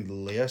possibly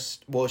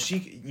list. Well, she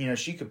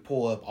could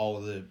pull up all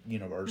of the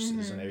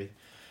universes and everything.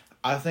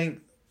 I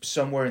think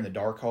somewhere in the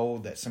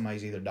Darkhold that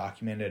somebody's either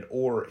documented,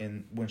 or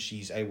when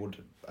she's able to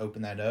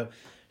open that up,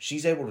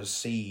 she's able to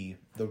see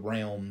the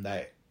realm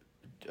that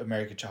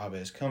America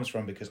Chavez comes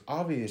from, because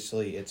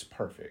obviously it's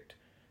perfect.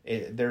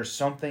 There's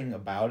something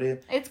about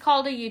it. It's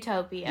called a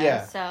utopia.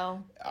 Yeah.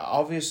 So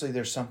obviously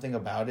there's something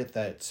about it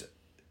that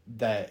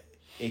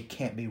it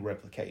can't be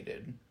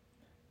replicated.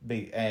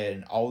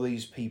 And all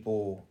these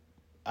people,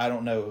 I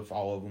don't know if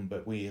all of them,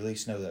 but we at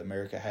least know that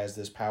America has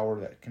this power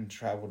that can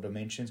travel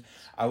dimensions.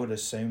 I would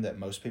assume that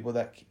most people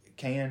that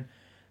can.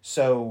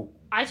 So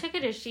I took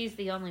it as she's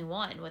the only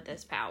one with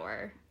this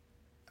power.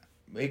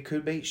 It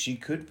could be. She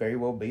could very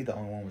well be the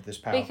only one with this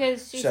power.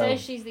 Because she says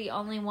she's the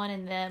only one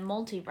in the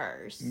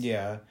multiverse.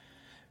 Yeah.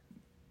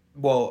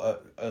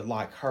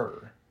 like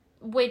her.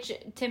 Which,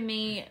 to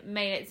me,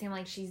 made it seem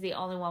like she's the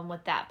only one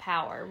with that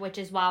power, which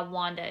is why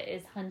Wanda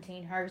is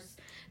hunting her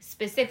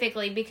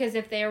specifically, because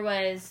if there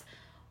was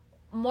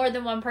more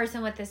than one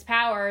person with this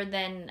power,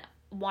 then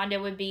Wanda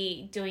would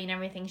be doing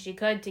everything she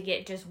could to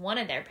get just one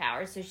of their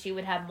powers, so she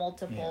would have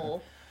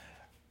multiple.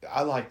 Yeah.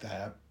 I like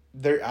that.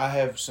 I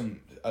have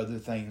some other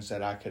things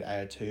that I could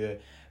add to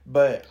it,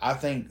 but I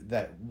think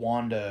that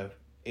Wanda,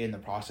 in the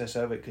process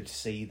of it, could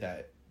see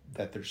that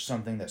there's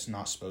something that's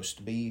not supposed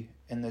to be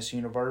in this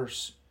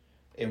universe,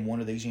 in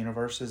one of these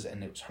universes,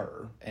 and it was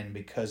her. And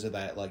because of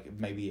that, like,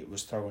 maybe it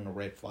was throwing a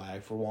red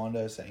flag for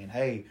Wanda, saying,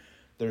 hey,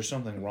 there's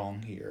something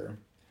wrong here.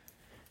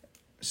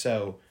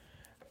 So,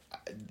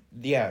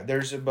 yeah,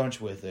 there's a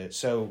bunch with it.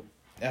 So,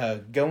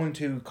 going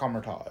to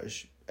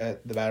Camartage,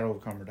 at the Battle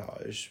of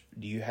Camartage,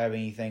 do you have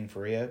anything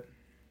for it?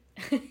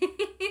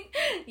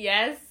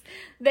 Yes,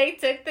 they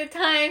took the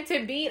time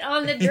to beat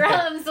on the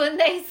drums when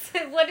they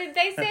said, what did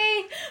they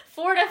say?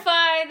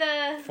 Fortify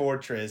the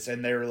fortress,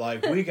 and they were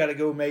like, we gotta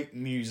go make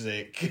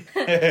music.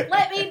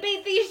 Let me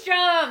beat these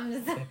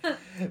drums.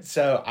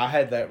 So I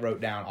had that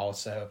wrote down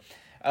also.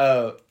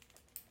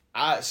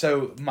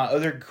 So my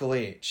other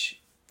glitch,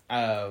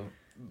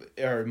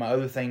 or my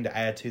other thing to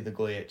add to the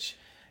glitch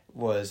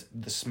was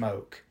the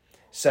smoke.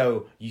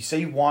 So you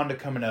see Wanda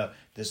coming up,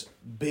 this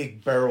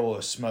big barrel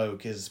of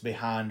smoke is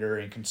behind her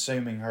and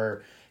consuming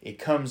her. It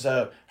comes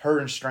up, her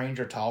and Strange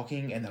are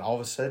talking, and then all of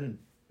a sudden,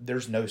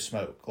 there's no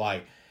smoke.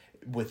 Like,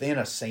 within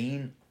a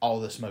scene, all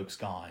the smoke's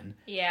gone.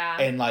 Yeah.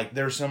 And, like,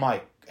 there's some,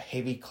 like,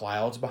 heavy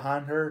clouds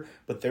behind her,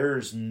 but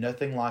there's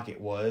nothing like it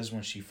was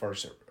when she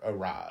first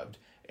arrived.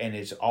 And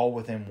it's all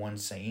within one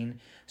scene.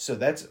 So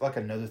that's, like,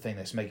 another thing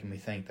that's making me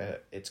think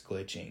that it's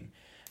glitching.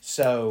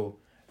 So,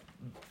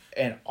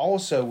 and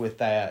also with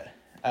that,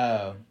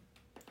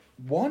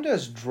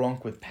 Wanda's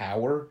drunk with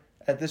power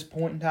at this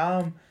point in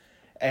time,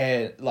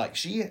 and like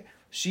she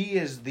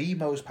is the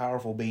most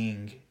powerful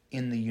being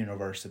in the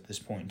universe at this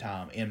point in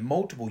time, in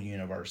multiple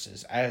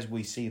universes, as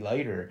we see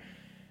later.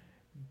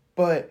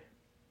 But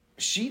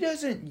she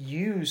doesn't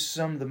use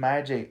some of the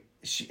magic.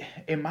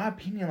 In my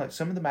opinion, like,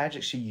 some of the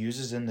magic she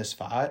uses in this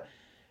fight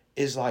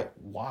is like,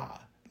 why?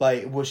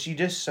 Like, was she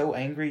just so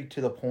angry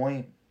to the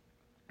point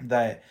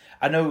that,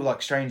 I know,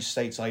 like, Strange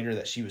states later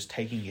that she was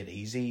taking it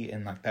easy,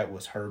 and, like, that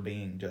was her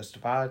being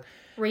justified.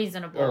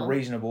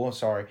 Reasonable,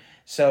 sorry.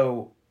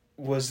 So,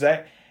 was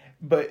that,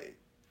 but,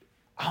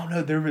 I don't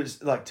know, there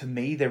was, like, to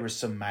me, there was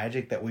some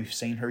magic that we've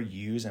seen her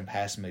use in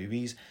past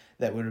movies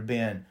that would have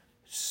been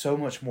so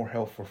much more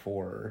helpful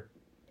for her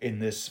in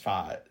this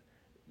fight,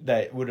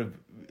 that would have,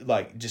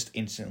 like, just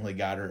instantly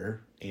got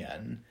her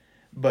in.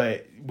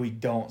 But we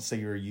don't see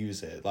her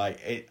use it.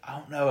 Like, I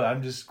don't know,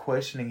 I'm just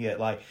questioning it,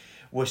 like,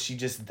 was she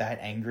just that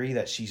angry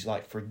that she's,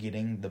 like,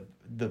 forgetting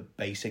the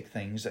basic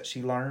things that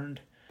she learned?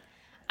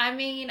 I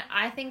mean,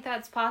 I think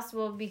that's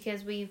possible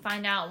because we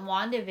find out in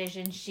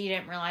WandaVision she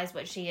didn't realize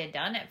what she had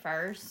done at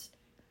first.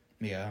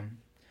 Yeah.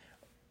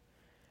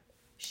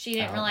 She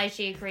didn't realize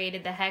she had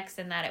created the hex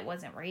and that it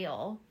wasn't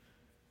real.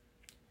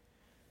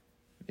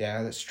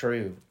 Yeah, that's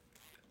true.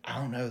 I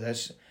don't know,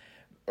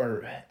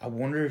 I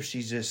wonder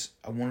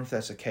if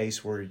that's a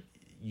case where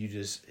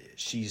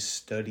she's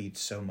studied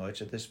so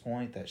much at this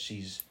point that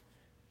she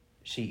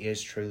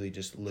is truly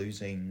just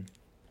losing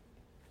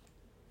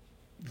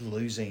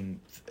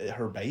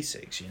her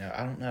basics, you know.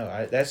 I don't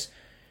know.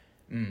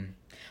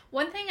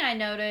 One thing I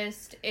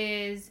noticed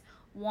is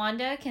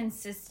Wanda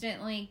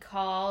consistently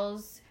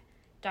calls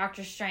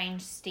Doctor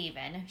Strange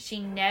Steven.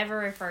 She never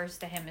refers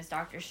to him as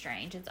Doctor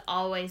Strange. It's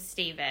always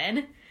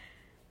Steven.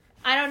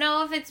 I don't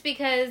know if it's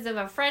because of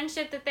a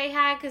friendship that they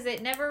had, because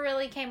it never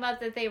really came up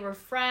that they were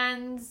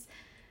friends.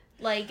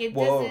 Like, it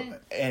doesn't...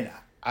 And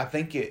I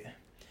think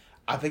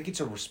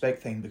it's a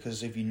respect thing,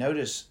 because if you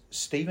notice,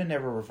 Steven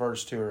never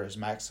refers to her as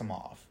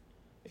Maximoff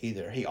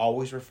either. He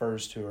always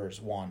refers to her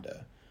as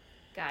Wanda.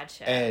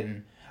 Gotcha.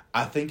 And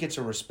I think it's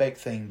a respect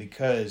thing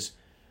because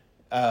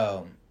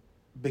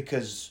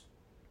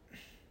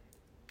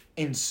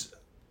in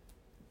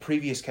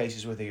previous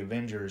cases with the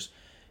Avengers,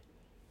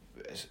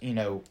 you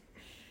know,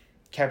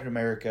 Captain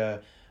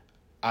America,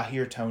 I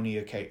hear Tony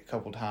a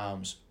couple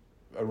times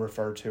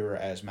refer to her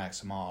as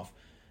Maximoff.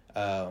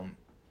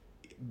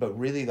 But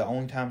really the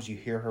only times you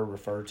hear her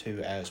referred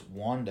to as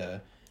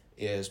Wanda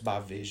is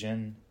by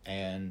Vision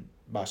and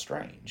by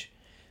Strange.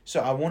 So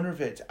I wonder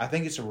if I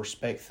think it's a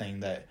respect thing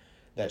that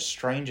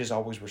Strange has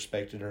always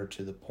respected her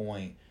to the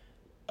point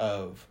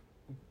of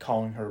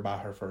calling her by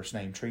her first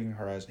name, treating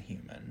her as a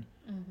human.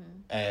 Mm-hmm.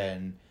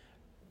 And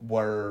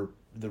where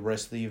the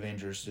rest of the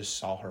Avengers just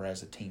saw her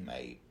as a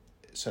teammate,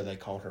 so they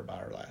called her by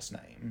her last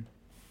name.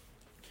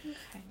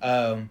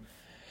 Okay.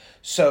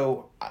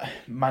 So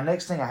my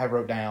next thing I have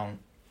wrote down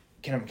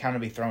can kind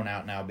of be thrown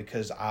out now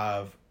because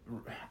I've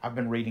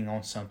been reading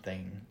on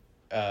something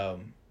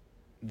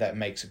that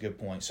makes a good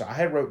point. So I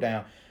had wrote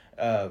down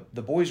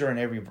the boys are in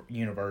every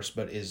universe,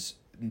 but is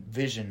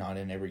Vision not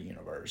in every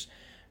universe?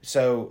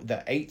 So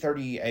the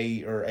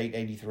 838 or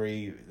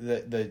 883,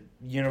 the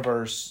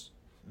universe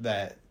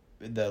that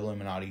the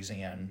Illuminati's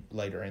in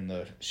later in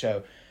the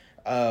show.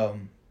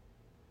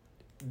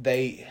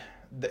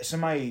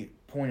 Somebody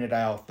pointed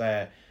out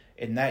that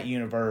in that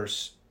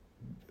universe,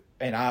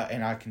 and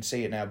I can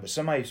see it now, but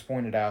somebody's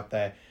pointed out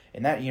that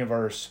in that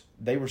universe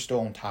they were still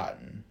on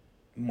Titan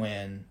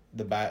when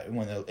the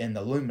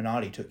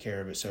Illuminati took care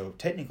of it. So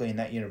technically, in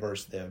that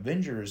universe, the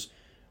Avengers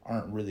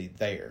aren't really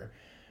there.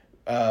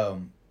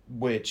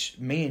 Which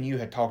me and you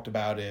had talked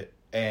about it,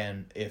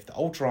 and if the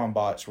Ultron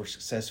bots were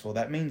successful,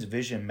 that means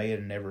Vision may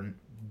have never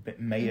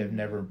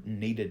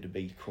needed to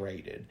be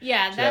created.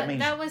 Yeah, so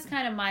that was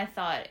kind of my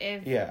thought.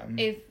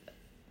 If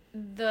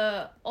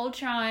the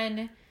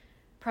Ultron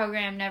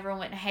program never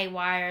went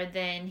haywire,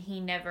 then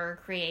he never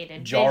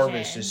created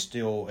Jarvis Vision. is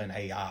still an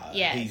AI.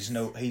 Yes.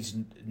 He's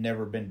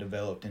never been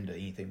developed into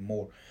anything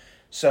more.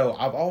 So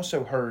I've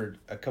also heard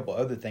a couple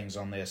other things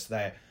on this,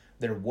 that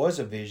there was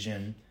a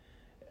Vision,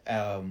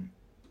 and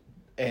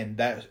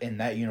that in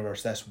that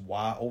universe, that's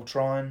why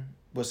Ultron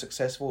was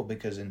successful,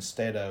 because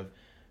instead of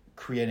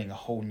creating a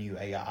whole new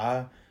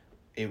AI,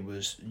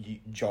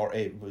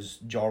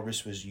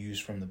 Jarvis was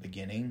used from the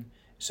beginning,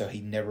 so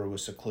he never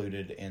was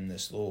secluded in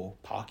this little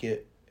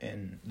pocket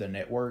in the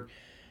network.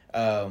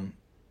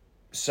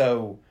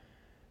 So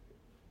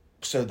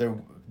there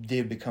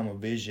did become a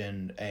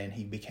Vision, and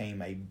he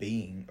became a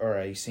being, or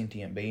a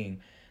sentient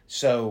being.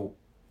 So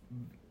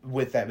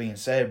with that being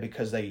said,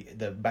 because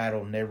the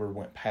battle never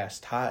went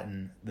past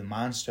Titan, the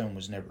Mind Stone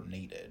was never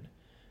needed.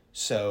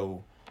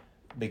 So,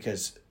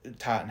 because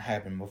Titan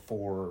happened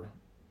before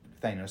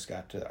Thanos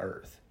got to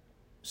Earth.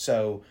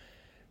 So,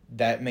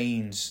 that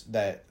means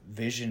that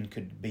Vision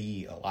could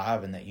be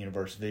alive in that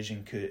universe.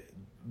 Vision could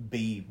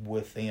be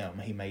with them.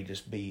 He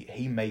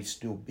may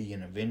still be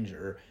an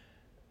Avenger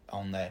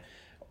on that.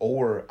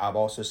 Or, I've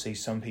also seen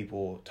some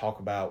people talk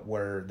about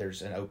where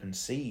there's an open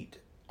seat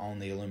on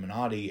the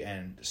Illuminati,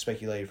 and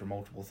speculated for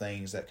multiple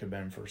things that could have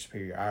been for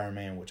Superior Iron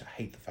Man, which I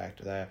hate the fact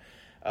of that.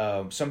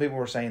 Some people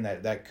were saying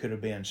that could have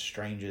been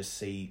Strange's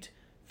seat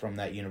from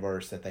that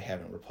universe that they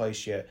haven't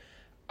replaced yet.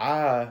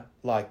 I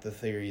like the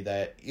theory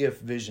that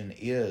if Vision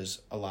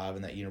is alive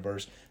in that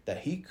universe, that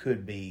he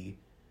could be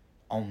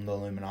on the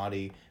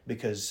Illuminati,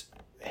 because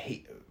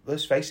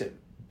let's face it,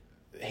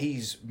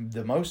 he's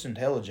the most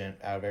intelligent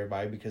out of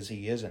everybody, because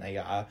he is an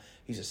AI.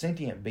 He's a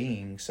sentient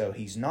being, so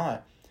he's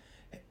not,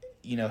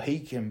 he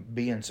can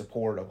be in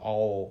support of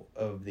all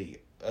of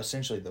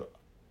essentially the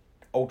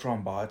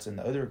Ultron bots and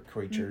the other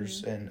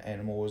creatures and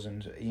animals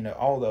and,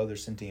 all the other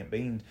sentient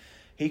beings.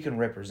 He can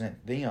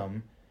represent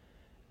them,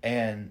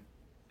 and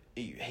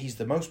he's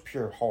the most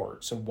pure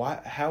heart. So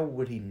how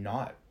would he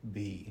not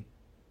be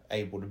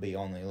able to be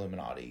on the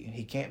Illuminati?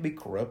 He can't be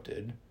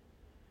corrupted.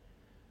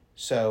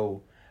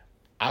 So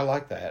I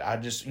like that. I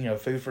just,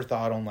 food for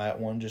thought on that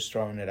one, just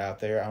throwing it out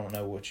there. I don't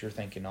know what you're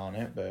thinking on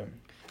it, but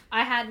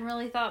I hadn't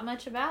really thought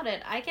much about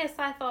it. I guess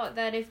I thought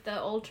that if the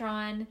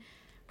Ultron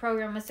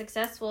program was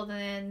successful,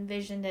 then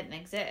Vision didn't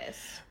exist.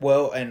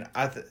 Well, and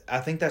I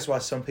think that's why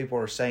some people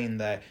are saying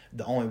that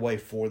the only way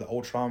for the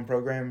Ultron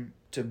program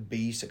to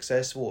be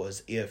successful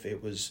is if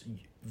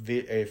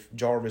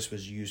Jarvis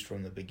was used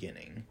from the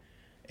beginning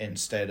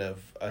instead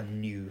of a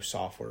new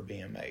software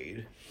being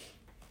made.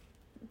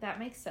 That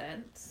makes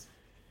sense.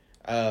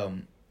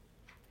 So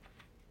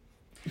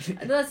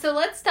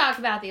let's talk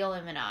about the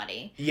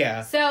Illuminati.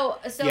 Yeah. So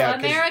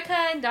America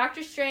and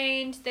Doctor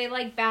Strange, they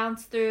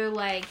bounce through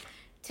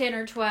 10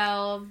 or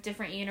 12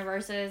 different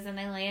universes, and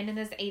they land in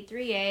this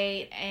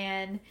 838,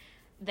 and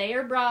they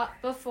are brought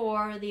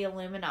before the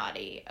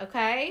Illuminati,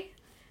 okay?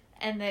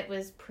 And it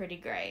was pretty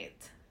great.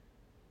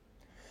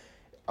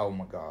 Oh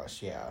my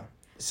gosh, yeah.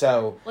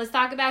 So let's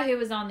talk about who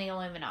was on the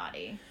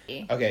Illuminati.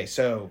 Okay,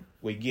 so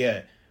we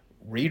get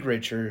Reed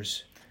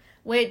Richards.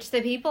 Which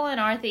the people in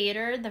our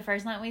theater, the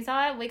first night we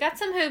saw it, we got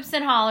some hoops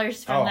and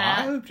hollers from that.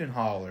 I hooped and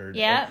hollered.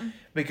 Yep.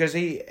 Because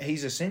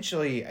he's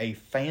essentially a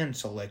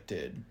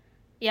fan-selected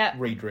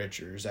Reed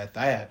Richards at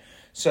that.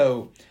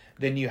 So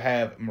then you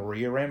have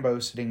Maria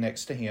Rambeau sitting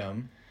next to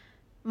him.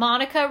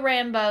 Monica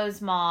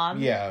Rambeau's mom.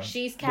 Yeah.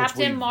 She's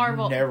Captain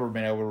Marvel. Never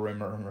been able to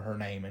remember her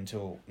name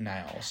until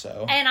now,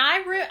 so. And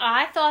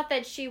I thought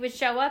that she would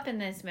show up in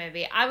this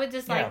movie. I would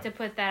just like to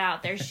put that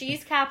out there.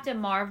 She's Captain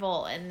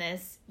Marvel in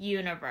this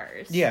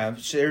universe. Yeah,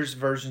 there's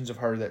versions of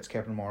her that's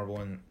Captain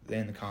Marvel in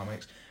the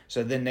comics.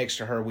 So then next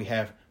to her we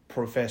have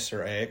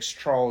Professor X,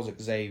 Charles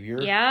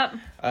Xavier.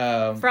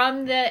 Yep.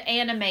 From the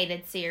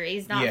animated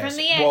series, not from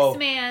the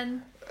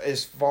X-Men.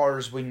 As far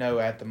as we know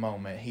at the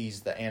moment,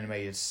 he's the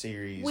animated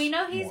series. We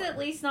know he's at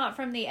least not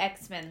from the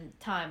X-Men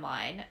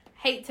timeline.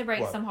 Hate to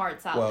break some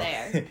hearts out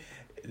there.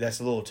 That's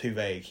a little too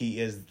vague. He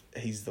is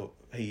the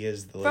leader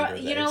of the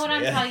you know X-Men. what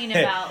I'm talking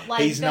about?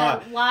 He's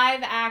not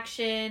live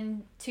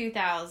action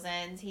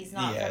 2000s. He's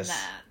not from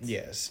that.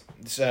 Yes.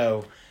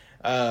 So,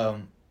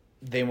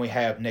 then we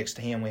have next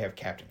to him we have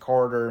Captain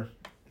Carter,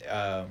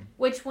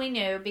 which we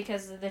knew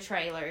because of the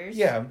trailers.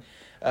 Yeah,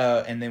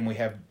 and then we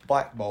have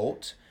Black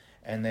Bolt.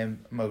 And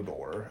then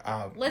Modor.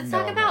 Let's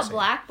talk about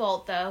Black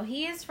Bolt, though.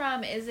 He is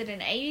from, is it an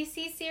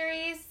ABC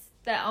series?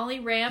 that only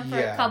ran for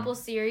a couple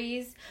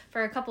series,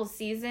 for a couple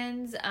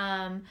seasons.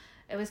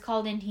 It was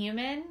called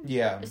Inhuman.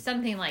 Yeah.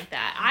 Something like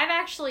that. I've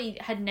actually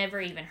had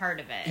never even heard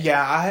of it.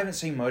 Yeah, I haven't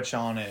seen much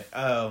on it.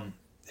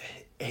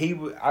 He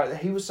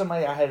was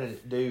somebody I had to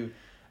do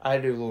a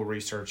little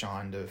research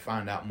on to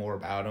find out more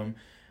about him.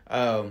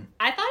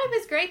 I thought it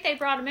was great they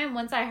brought him in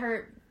once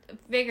I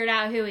figured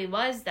out who he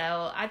was,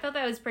 though. I thought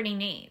that was pretty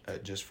neat.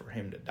 Just for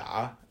him to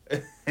die.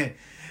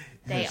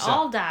 They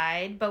all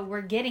died, but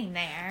we're getting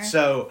there.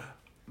 So,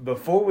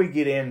 before we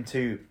get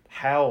into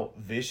how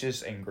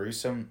vicious and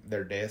gruesome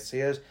their deaths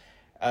is,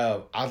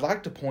 I'd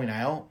like to point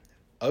out,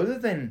 other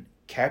than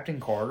Captain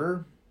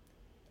Carter,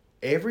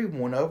 every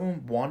one of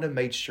them, Wanda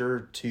made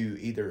sure to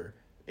either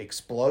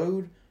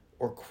explode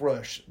or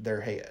crush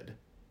their head.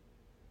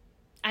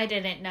 I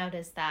didn't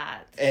notice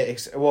that.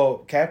 Well,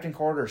 Captain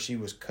Carter, she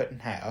was cut in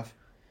half.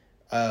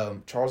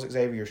 Charles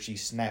Xavier, she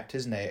snapped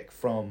his neck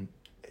from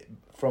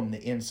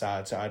the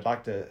inside. So I'd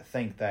like to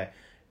think that,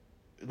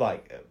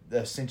 like,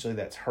 essentially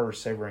that's her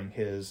severing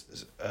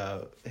his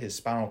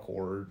spinal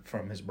cord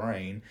from his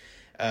brain.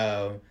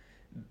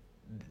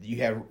 You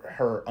have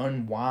her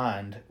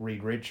unwind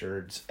Reed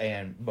Richards,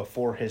 and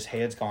before his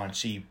head's gone,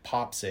 she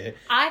pops it.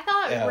 I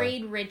thought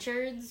Reed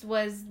Richards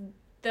was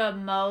the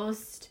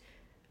most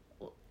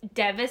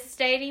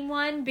devastating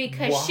one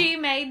because she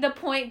made the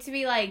point to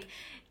be like,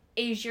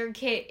 is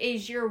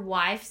your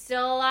wife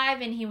still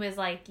alive? And he was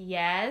like,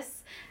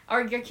 yes.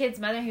 Or your kid's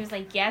mother? He was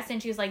like, yes.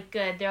 And she was like,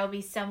 good, there'll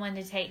be someone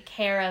to take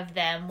care of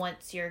them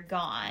once you're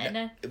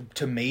gone.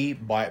 To me,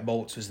 Black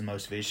Bolt's was the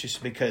most vicious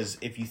because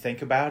if you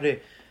think about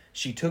it,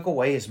 she took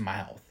away his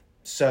mouth.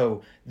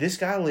 So this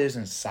guy lives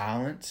in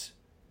silence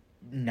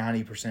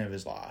 90% of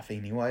his life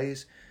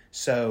anyways.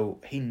 So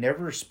he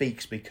never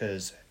speaks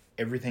because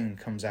everything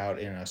comes out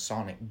in a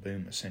sonic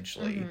boom,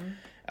 essentially.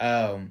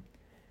 Mm-hmm.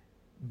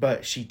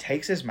 But she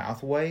takes his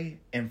mouth away,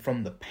 and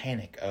from the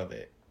panic of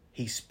it,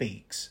 he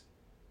speaks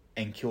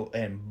and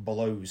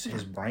blows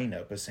his brain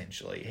up,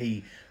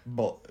 essentially. I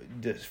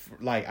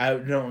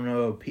don't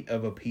know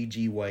of a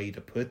PG way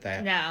to put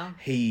that. No.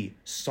 He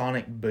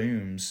sonic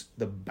booms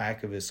the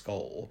back of his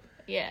skull.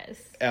 Yes.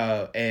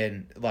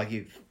 And like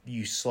if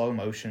you slow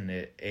motion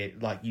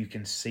it like you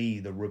can see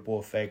the ripple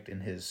effect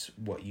in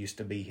what used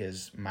to be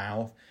his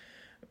mouth.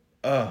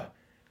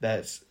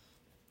 That's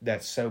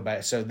so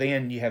bad. So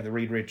then you have the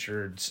Reed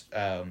Richards,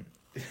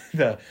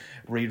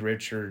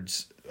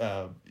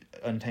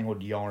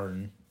 untangled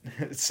yarn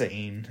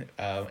scene,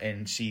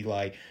 and she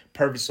like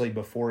purposely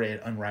before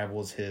it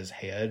unravels his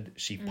head,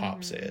 she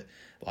pops it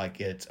like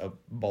it's a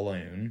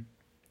balloon.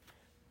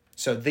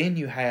 So then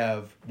you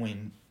have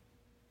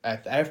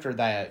after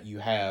that you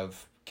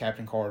have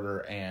Captain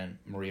Carter and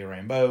Maria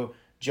Rambeau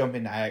jump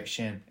into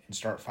action and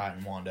start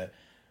fighting Wanda.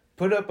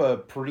 Put up a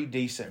pretty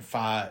decent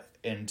fight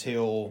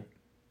until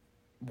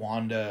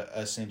Wanda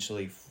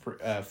essentially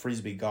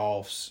frisbee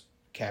golfs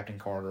Captain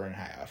Carter in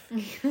half.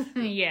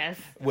 Yes.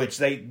 Which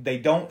they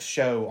don't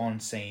show on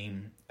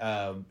scene.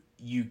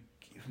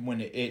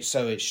 It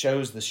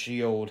shows the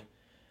shield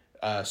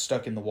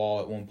stuck in the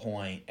wall at one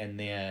point, and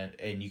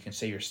you can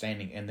see her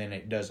standing, and then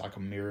it does like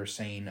a mirror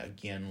scene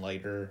again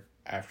later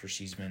after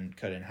she's been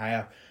cut in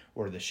half,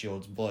 where the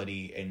shield's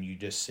bloody, and you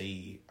just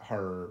see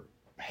her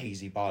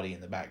hazy body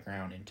in the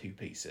background in two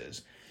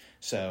pieces.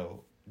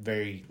 So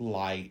very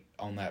light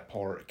on that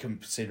part,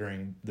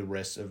 considering the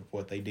rest of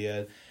what they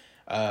did.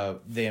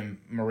 Then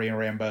Maria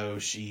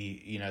Rambeau,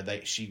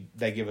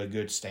 they give a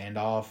good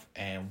standoff,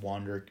 and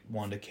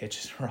Wanda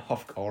catches her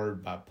off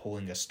guard by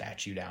pulling a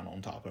statue down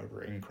on top of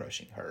her and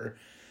crushing her.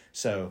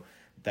 So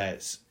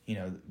that's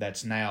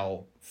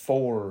now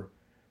 4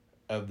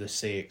 of the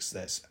 6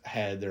 that's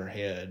had their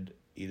head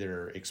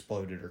either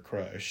exploded or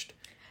crushed.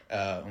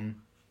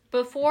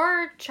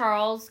 Before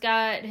Charles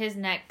got his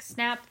neck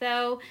snapped,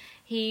 though,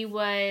 he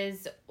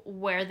was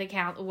where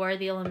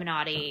the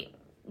Illuminati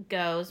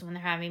goes when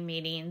they're having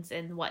meetings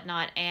and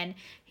whatnot, and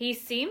he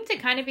seemed to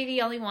kind of be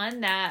the only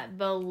one that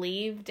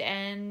believed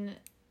in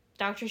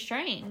Doctor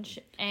Strange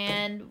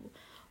and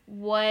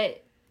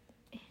what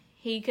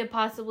he could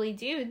possibly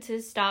do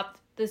to stop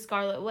the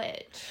Scarlet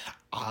Witch.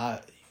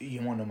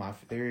 You want to know my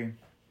theory?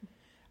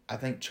 I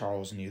think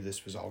Charles knew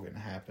this was all going to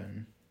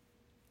happen.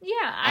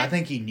 Yeah, I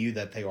think he knew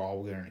that they were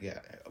all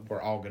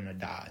going to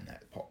die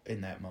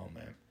in that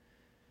moment.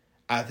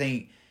 I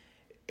think,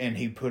 and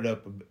he put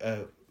up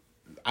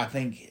I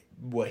think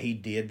what he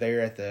did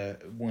there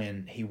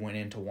when he went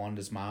into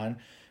Wanda's mind,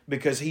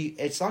 because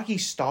it's like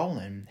he's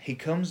stalling. He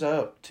comes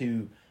up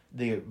to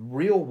the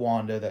real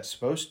Wanda that's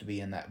supposed to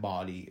be in that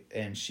body,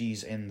 and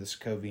she's in the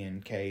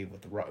Sokovian cave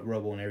with the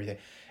rubble and everything,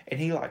 and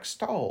he like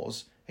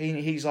stalls.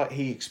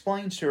 He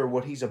explains to her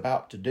what he's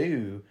about to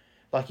do,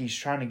 like he's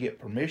trying to get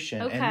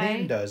permission, and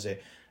then does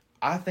it.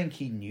 I think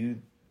he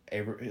knew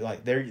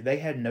they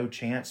had no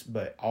chance,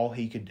 but all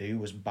he could do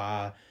was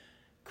buy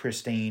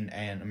Christine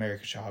and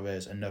America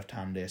Chavez enough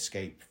time to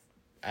escape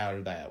out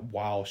of that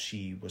while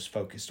she was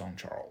focused on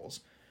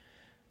Charles.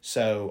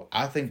 So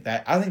I think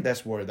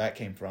that's where that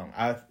came from.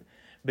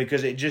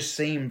 Because it just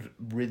seemed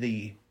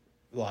really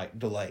like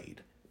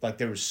delayed. Like,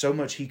 there was so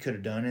much he could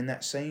have done in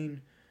that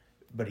scene,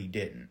 but he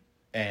didn't.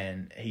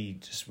 And he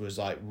just was,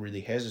 like,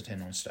 really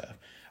hesitant on stuff.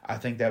 I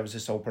think that was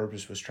his whole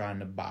purpose, was trying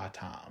to buy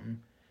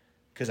time.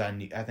 Because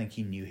I think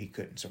he knew he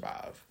couldn't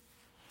survive.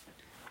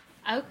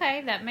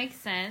 Okay, that makes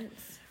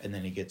sense. And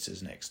then he gets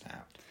his neck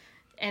snapped.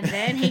 And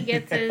then he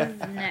gets his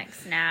neck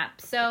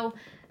snapped. So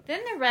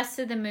then the rest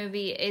of the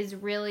movie is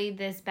really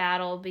this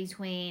battle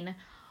between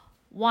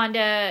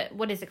Wanda,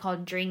 what is it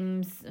called?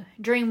 Dream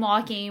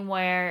walking,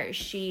 where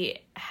she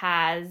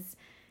has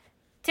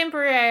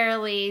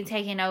temporarily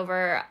taken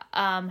over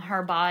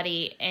her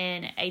body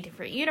in a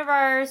different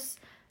universe.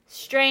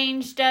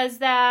 Strange does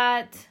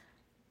that.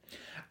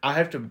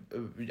 I do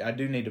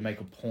need to make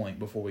a point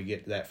before we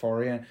get that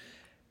far in.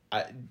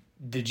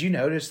 Did you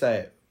notice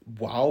that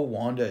while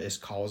Wanda is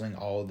causing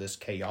all of this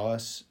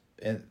chaos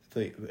at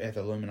the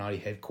Illuminati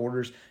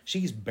headquarters,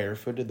 she's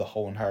barefooted the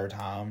whole entire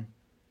time?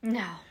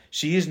 No.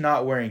 She is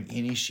not wearing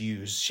any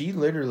shoes. She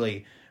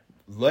literally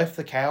left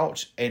the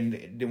couch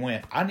and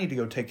went, I need to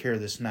go take care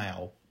of this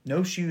now.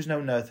 No shoes,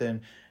 no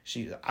nothing.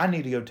 I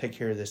need to go take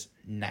care of this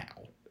now.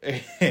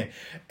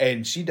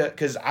 And she does,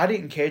 because I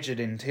didn't catch it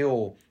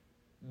until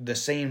the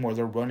scene where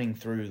they're running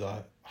through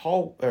the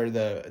hall, or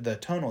the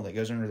tunnel that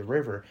goes under the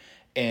river,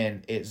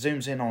 and it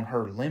zooms in on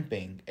her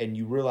limping, and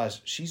you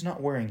realize she's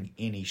not wearing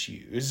any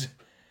shoes.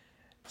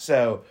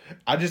 So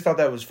I just thought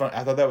that was fun.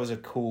 I thought that was a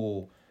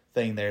cool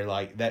thing there.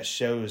 Like, that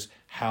shows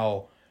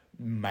how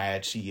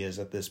mad she is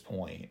at this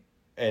point,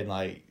 and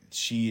like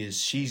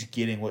she's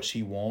getting what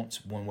she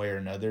wants one way or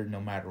another,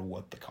 no matter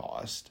what the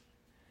cost,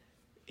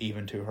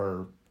 even to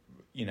her,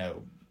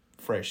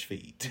 fresh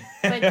feet.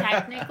 But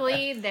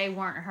technically, they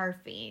weren't her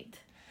feet.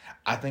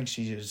 I think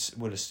she just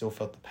would have still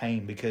felt the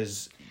pain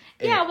because...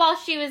 Yeah, while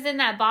she was in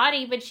that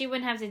body, but she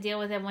wouldn't have to deal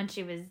with it when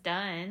she was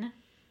done.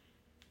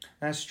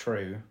 That's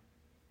true.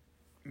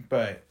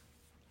 But,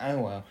 oh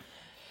well.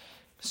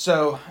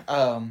 So,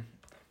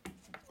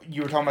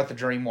 you were talking about the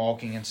dream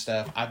walking and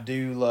stuff. I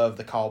do love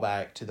the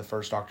callback to the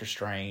first Doctor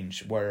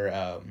Strange,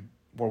 where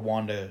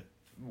Wanda...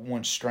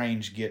 Once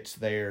Strange gets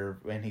there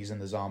and he's in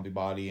the zombie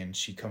body, and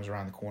she comes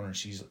around the corner and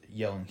she's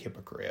yelling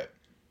hypocrite.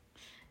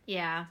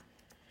 Yeah.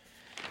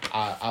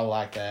 I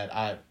like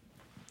that.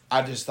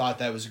 I just thought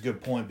that was a good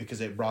point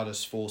because it brought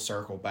us full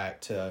circle back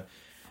to,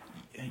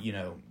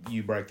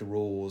 you break the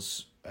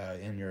rules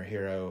and you're a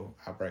hero.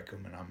 I break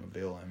them and I'm a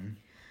villain.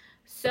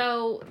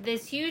 So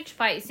this huge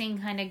fight scene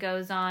kind of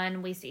goes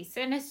on. We see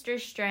Sinister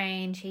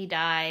Strange. He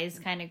dies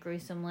kind of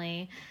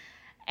gruesomely.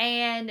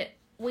 And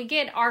we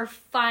get our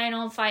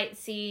final fight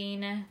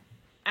scene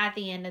at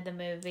the end of the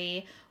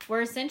movie,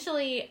 where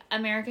essentially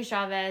America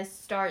Chavez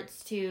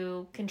starts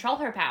to control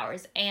her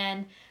powers,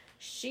 and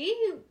she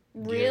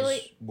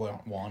really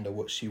gives Wanda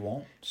what she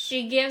wants.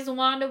 She gives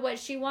Wanda what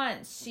she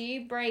wants.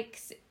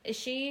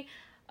 She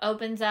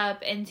opens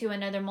up into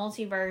another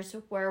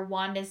multiverse where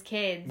Wanda's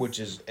kids, which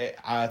is,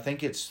 I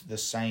think it's the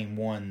same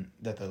one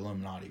that the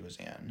Illuminati was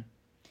in.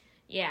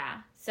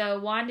 Yeah. So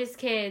Wanda's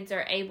kids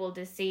are able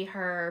to see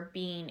her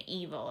being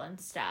evil and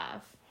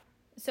stuff.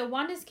 So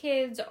Wanda's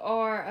kids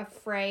are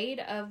afraid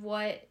of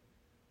what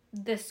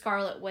the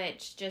Scarlet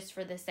Witch, just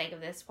for the sake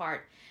of this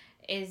part,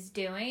 is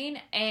doing.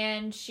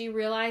 And she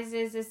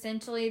realizes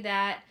essentially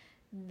that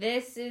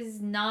this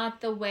is not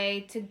the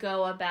way to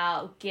go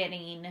about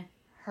getting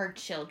her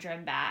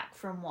children back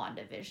from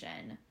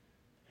WandaVision.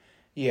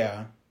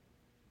 Yeah.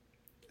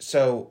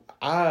 So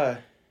I've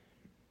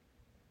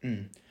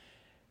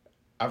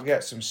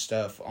got some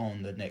stuff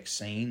on the next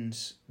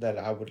scenes that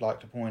I would like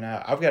to point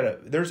out.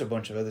 There's a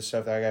bunch of other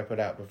stuff that I got to put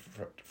out, but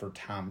for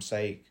time's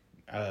sake,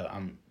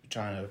 I'm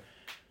trying to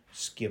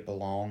skip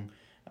along.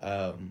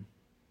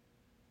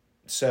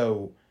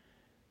 So,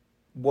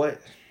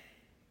 what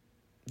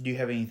do you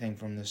have anything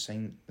from this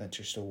scene that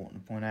you're still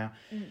wanting to point out?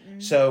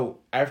 Mm-mm. So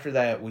after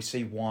that, we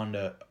see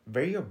Wanda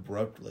very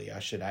abruptly, I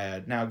should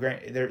add. Now,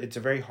 it's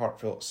a very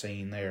heartfelt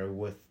scene there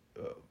with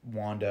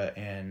Wanda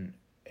and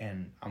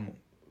I'm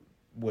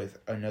with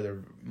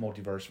another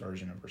multiverse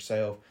version of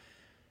herself.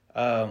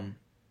 But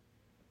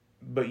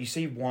you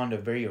see Wanda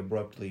very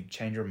abruptly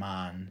change her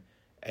mind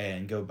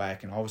and go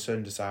back and all of a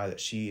sudden decide that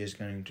she is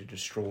going to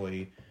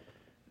destroy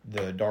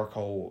the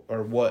Darkhold,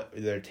 or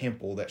the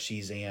temple that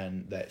she's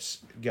in that's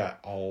got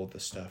all the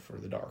stuff for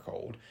the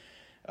Darkhold.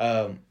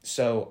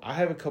 So I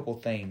have a couple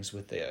things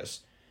with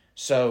this.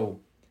 So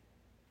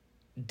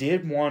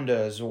did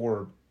Wanda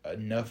absorb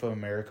enough of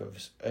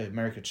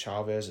America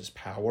Chavez's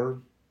power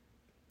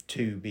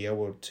to be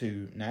able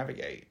to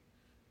navigate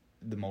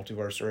the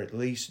multiverse, or at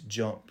least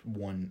jump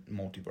one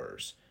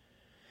multiverse?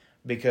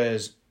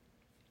 Because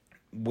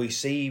we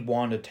see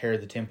Wanda tear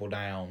the temple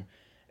down,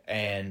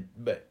 and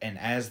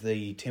as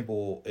the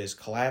temple is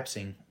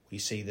collapsing, we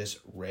see this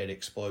red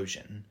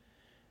explosion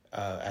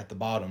at the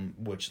bottom,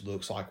 which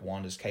looks like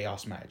Wanda's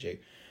chaos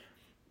magic.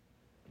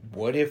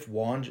 What if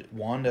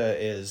Wanda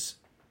is...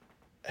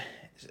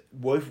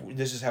 What if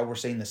this is how we're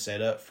seeing the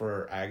setup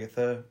for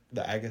Agatha,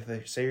 the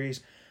Agatha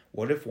series?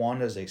 What if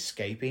Wanda's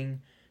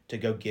escaping to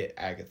go get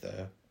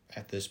Agatha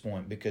at this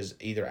point? Because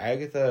either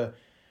Agatha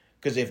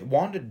Because if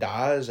Wanda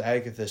dies,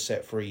 Agatha's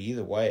set free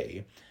either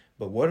way.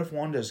 But what if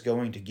Wanda's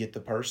going to get the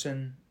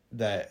person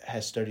that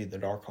has studied the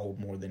Darkhold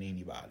more than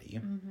anybody?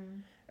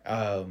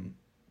 Mm-hmm.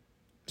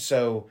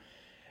 So,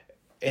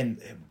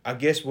 and I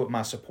guess what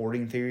my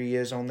supporting theory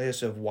is on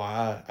this of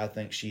why I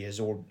think she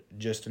absorbed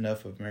just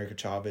enough of America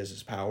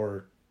Chavez's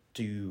power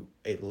to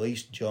at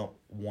least jump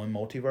one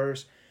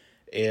multiverse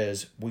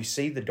is we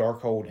see the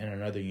Darkhold in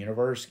another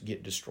universe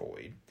get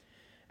destroyed.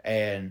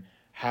 And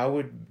how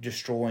would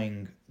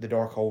destroying the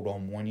Darkhold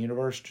on one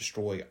universe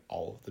destroy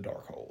all of the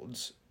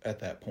Darkholds at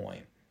that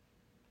point?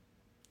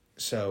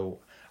 So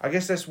I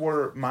guess that's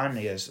where mine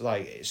is.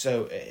 Like,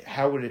 so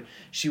how would it?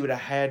 She would have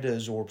had to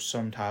absorb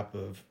some type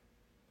of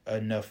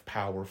enough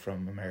power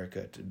from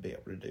America to be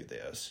able to do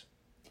this.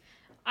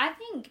 I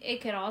think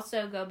it could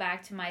also go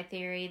back to my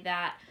theory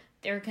that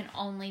there can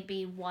only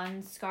be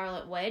one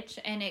Scarlet Witch,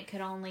 and it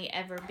could only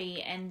ever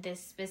be in this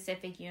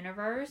specific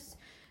universe.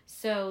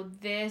 So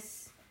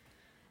this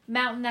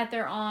mountain that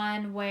they're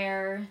on,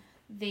 where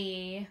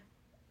the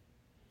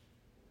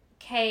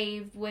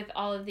cave with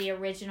all of the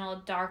original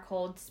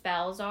Darkhold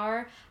spells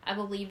are, I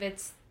believe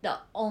it's the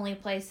only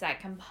place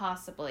that can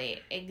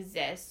possibly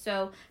exist.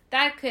 So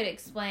that could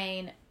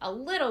explain a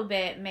little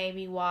bit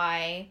maybe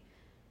why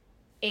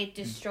it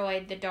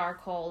destroyed the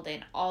Darkhold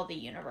in all the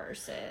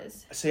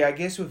universes. See, I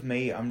guess with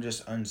me, I'm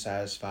just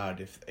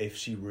unsatisfied if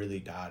she really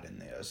died in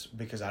this,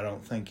 because I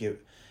don't think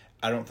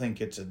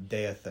it's a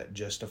death that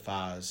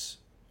justifies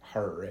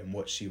her and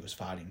what she was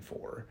fighting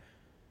for.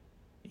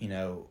 You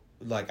know,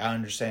 like, I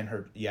understand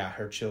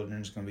her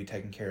children's going to be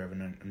taken care of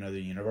in another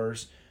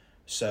universe,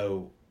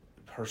 so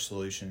her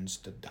solution's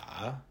to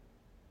die.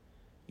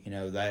 You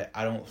know, that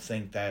I don't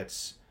think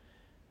it's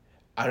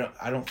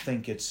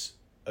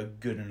a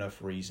good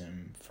enough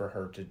reason for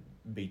her to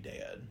be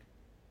dead.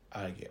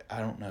 I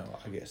don't know,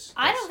 I guess.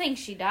 I don't think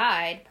she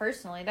died,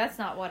 personally. That's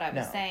not what I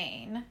was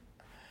saying.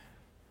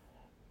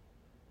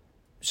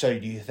 So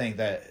do you think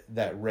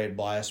that red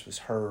blast was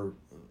her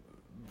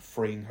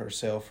freeing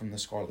herself from the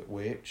Scarlet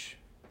Witch?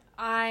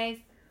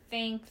 I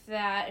think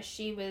that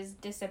she was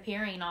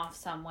disappearing off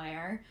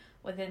somewhere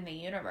within the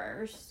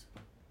universe.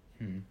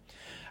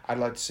 I'd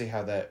like to see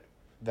how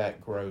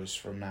that grows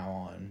from now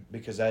on,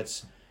 because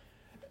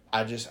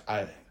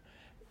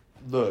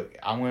look,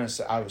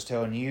 I was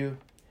telling you,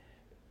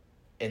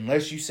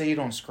 unless you see it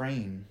on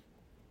screen,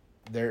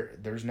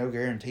 there's no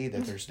guarantee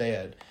that there's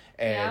dead.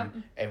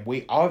 And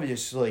we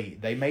obviously,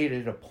 they made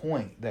it a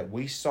point that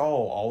we saw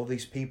all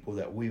these people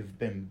that we've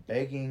been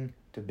begging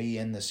to be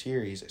in the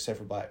series, except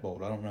for Black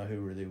Bolt. I don't know who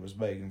really was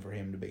begging for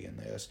him to be in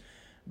this,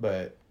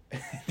 but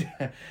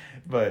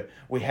but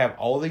we have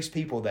all these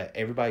people that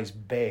everybody's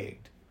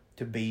begged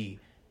to be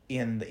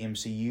in the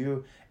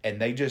MCU,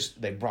 and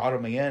they brought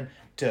them in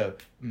to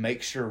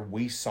make sure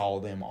we saw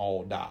them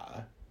all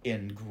die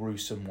in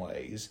gruesome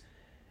ways.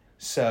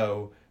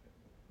 So,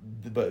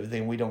 but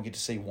then we don't get to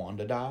see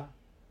Wanda die.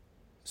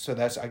 So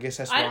I guess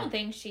that's why. I don't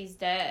think she's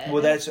dead.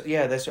 Well,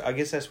 I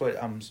guess that's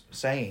what I'm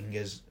saying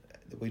is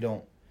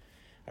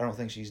I don't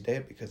think she's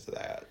dead because of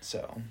that.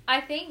 So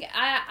I think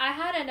I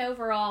had an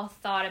overall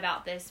thought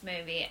about this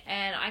movie,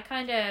 and I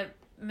kind of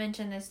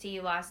mentioned this to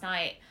you last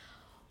night.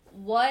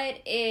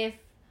 What if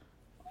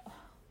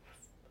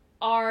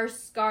our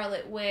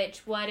Scarlet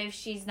Witch, what if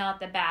she's not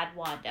the bad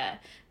Wanda?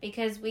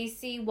 Because we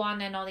see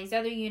Wanda in all these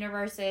other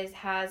universes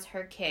has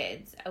her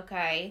kids,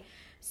 okay?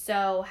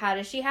 So how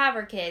does she have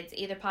her kids?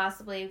 Either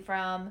possibly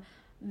from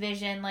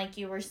Vision, like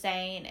you were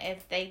saying,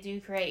 if they do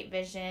create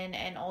Vision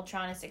and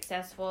Ultron is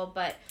successful,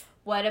 but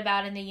what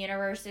about in the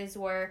universes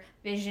where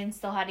Vision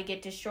still had to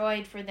get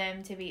destroyed for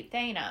them to beat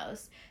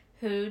Thanos?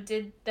 Who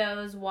did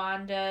those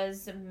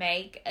Wandas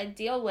make a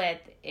deal with?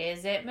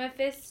 Is it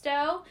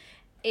Mephisto?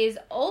 Is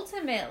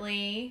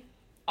ultimately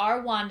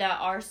our Wanda,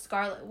 our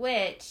Scarlet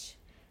Witch,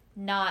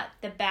 not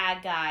the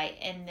bad guy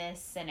in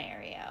this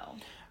scenario?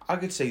 I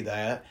could see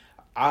that.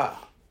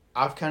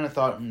 I've kind of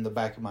thought in the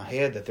back of my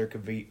head that there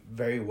could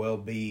very well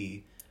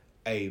be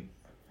I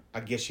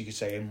guess you could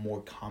say, a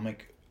more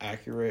comic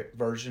accurate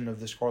version of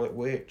the Scarlet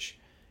Witch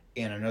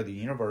in another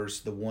universe,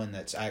 the one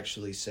that's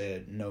actually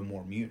said no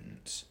more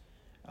mutants.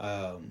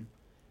 And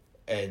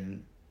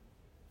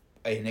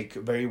it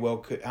could very well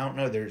could, I don't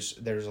know, there's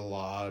a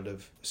lot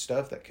of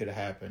stuff that could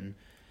happen.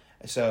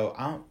 So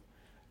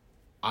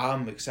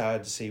I'm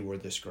excited to see where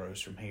this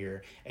grows from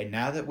here. And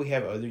now that we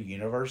have other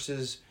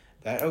universes,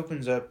 that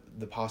opens up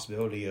the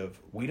possibility of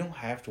we don't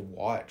have to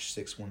watch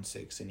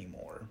 616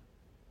 anymore.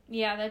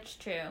 Yeah, that's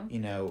true. You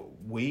know,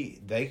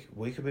 we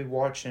could be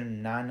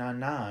watching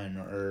 999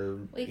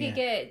 or we could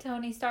get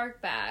Tony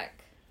Stark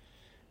back.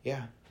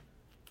 Yeah.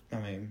 I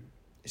mean,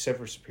 except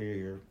for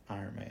Superior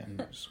Iron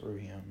Man, screw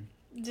him.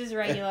 Just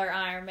regular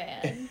Iron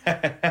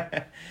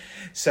Man.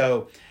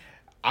 So,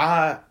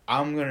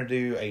 I'm going to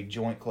do a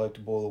joint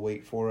collectible of the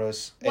week for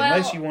us. Well,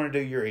 unless you want to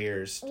do your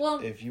ears. Well,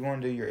 if you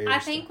want to do your ears. I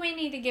think we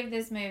need to give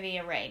this movie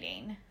a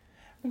rating.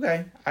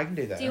 Okay, I can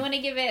do that. Do you want to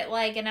give it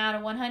like an out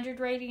of 100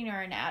 rating or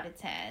an out of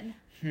 10?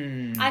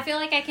 I feel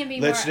like I can be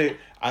Let's more... do...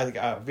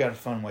 I've got a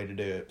fun way to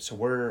do it. So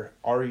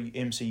our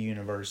MC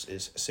universe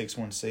is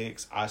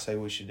 616. I say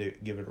we should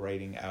give it a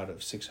rating out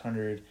of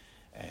 616.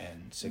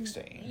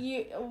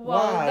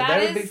 Why?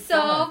 That is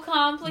so fun.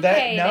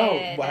 complicated.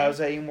 How's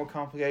that even more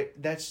complicated?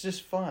 That's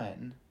just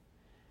fun.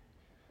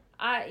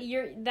 I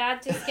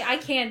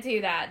can't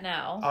do that,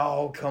 no.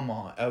 Oh, come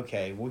on.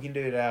 Okay, we can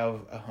do it out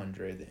of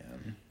 100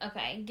 then.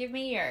 Okay, give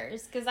me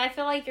yours, because I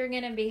feel like you're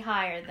going to be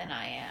higher than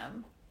I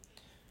am.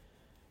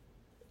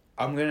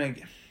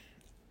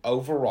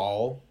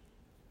 Overall,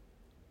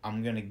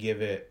 I'm going to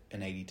give it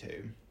an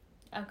 82.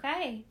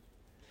 Okay.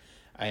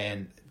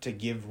 And to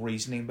give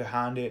reasoning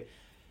behind it,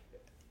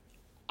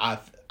 I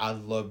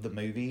love the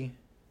movie.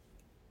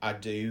 I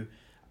do.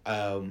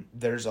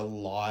 There's a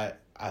lot,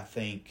 I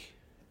think,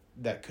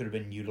 that could have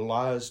been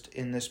utilized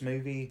in this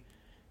movie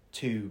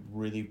to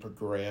really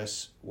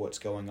progress what's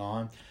going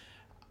on.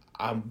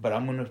 But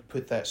I'm going to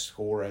put that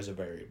score as a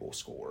variable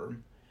score.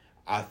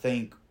 I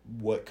think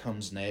what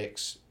comes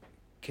next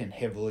can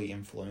heavily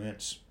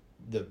influence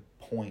the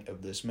point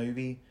of this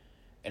movie,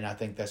 and I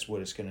think that's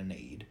what it's going to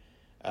need.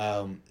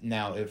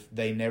 Now, if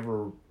they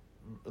never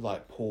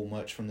pull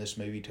much from this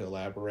movie to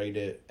elaborate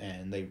it,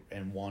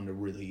 and Wanda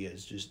really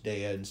is just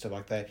dead and stuff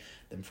like that,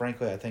 then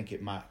frankly I think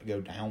it might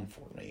go down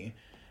for me.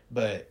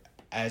 But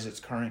as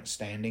its current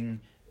standing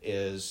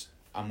is,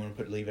 I'm going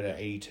to leave it at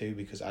 82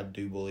 because I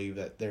do believe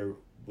that there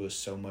was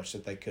so much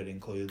that they could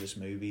include in this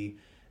movie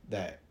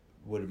that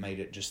would have made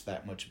it just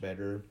that much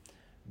better.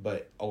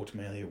 But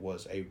ultimately it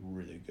was a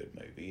really good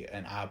movie,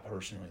 and I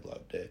personally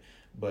loved it.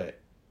 But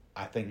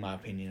I think my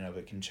opinion of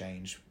it can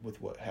change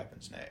with what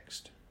happens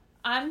next.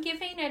 I'm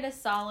giving it a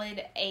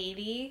solid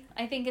 80.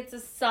 I think it's a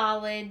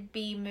solid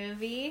B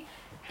movie.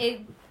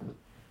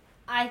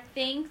 I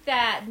think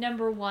that,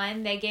 number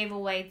one, they gave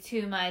away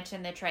too much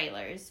in the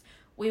trailers.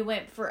 We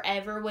went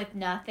forever with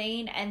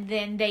nothing, and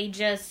then they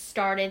just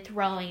started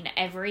throwing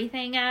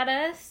everything at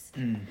us.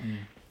 Mm-hmm.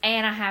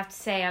 And I have to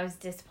say, I was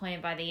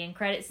disappointed by the end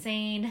credit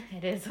scene.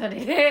 It is what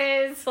it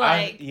is.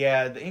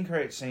 The end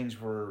credit scenes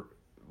were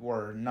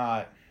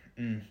not...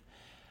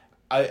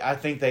 I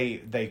think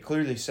they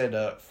clearly set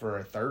up for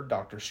a third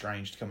Doctor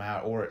Strange to come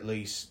out, or at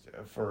least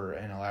for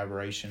an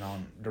elaboration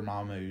on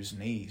Dormammu's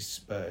niece.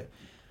 But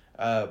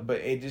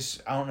it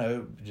just, I don't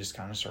know, just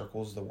kind of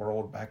circles the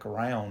world back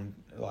around.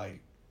 I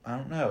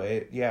don't know.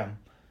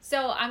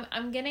 So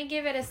I'm gonna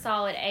give it a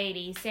solid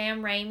 80.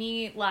 Sam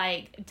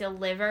Raimi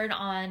delivered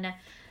on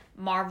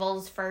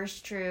Marvel's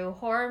first true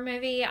horror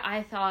movie.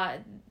 I thought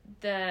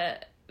the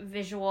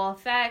visual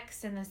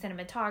effects and the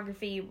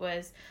cinematography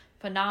was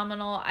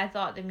phenomenal. I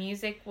thought the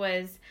music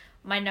was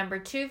my number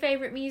 2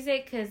 favorite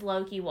music, because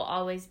Loki will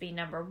always be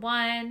number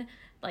 1,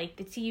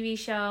 the TV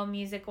show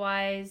music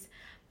wise.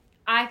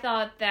 I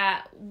thought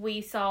that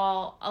we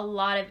saw a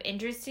lot of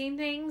interesting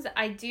things.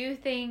 I do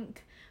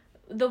think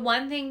the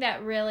one thing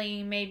that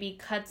really maybe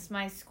cuts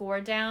my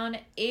score down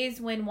is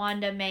when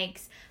Wanda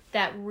makes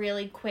that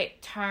really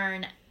quick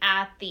turn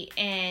at the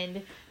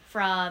end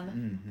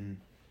from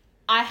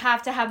I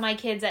have to have my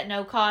kids at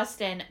no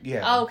cost, and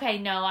okay,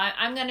 no,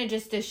 I'm going to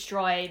just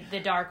destroy the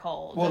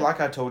Darkhold. Well,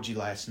 like I told you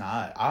last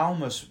night, I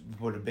almost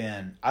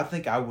I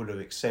think I would have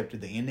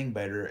accepted the ending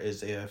better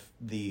as if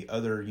the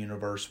other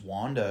universe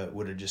Wanda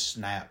would have just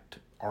snapped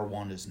our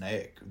Wanda's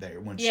neck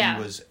there when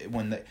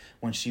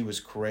she was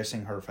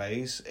caressing her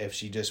face. If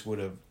she just would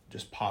have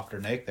just popped her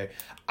neck there,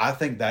 I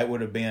think that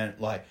would have been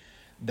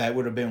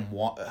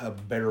a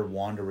better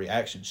Wanda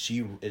reaction.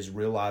 She is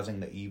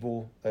realizing the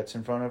evil that's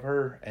in front of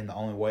her, and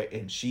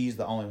she's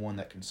the only one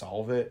that can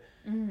solve it.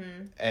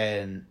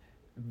 Mm-hmm.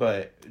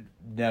 But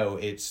no,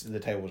 it's the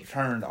tables are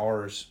turned.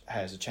 Ours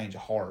has a change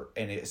of heart,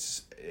 and it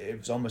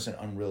was almost an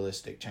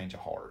unrealistic change of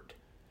heart.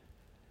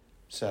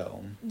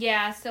 So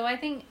I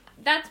think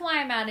that's why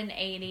I'm at an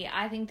 80.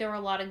 I think there were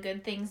a lot of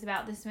good things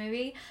about this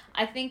movie.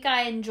 I think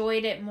I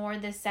enjoyed it more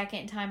the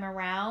second time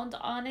around,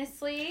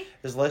 honestly.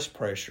 There's less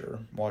pressure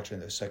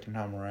watching the second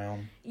time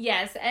around.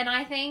 Yes, and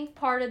I think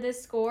part of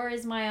this score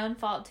is my own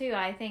fault, too.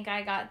 I think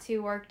I got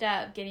too worked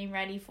up getting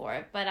ready for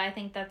it, but I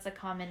think that's a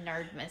common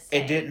nerd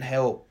mistake. It didn't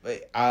help.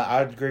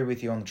 I agree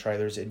with you on the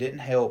trailers. It didn't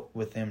help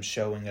with them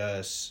showing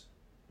us,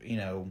 it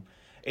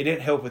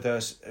didn't help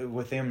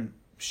with them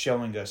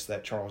showing us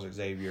that Charles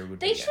Xavier would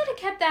be. They should have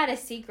kept that a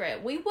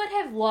secret. We would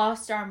have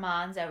lost our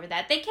minds over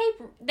that. They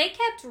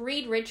kept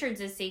Reed Richards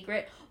a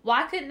secret.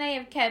 Why couldn't they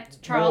have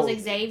kept Charles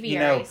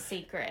Xavier a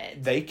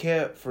secret? They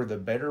kept, for the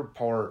better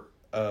part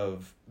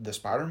of the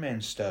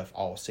Spider-Man stuff,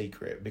 all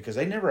secret, because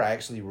they never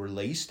actually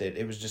released it.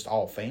 It was just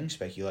all fan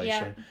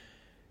speculation. Yeah.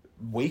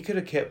 We could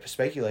have kept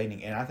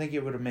speculating, and I think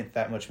it would have meant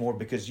that much more,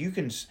 because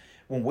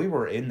when we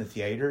were in the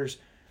theaters,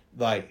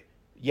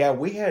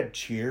 we had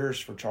cheers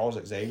for Charles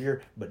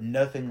Xavier, but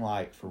nothing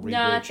like for Reed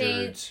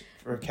Richards,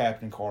 for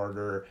Captain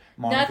Carter,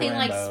 Monica nothing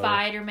Rambeau. Like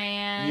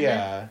Spider-Man.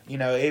 Yeah,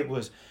 it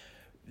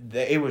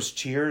was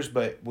cheers,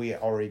 but we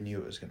already knew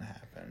it was going to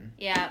happen.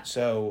 Yeah.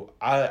 So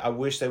I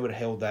wish they would have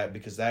held that,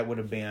 because that would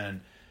have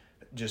been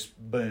just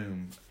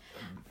boom.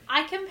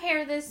 I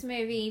compare this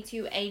movie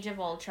to Age of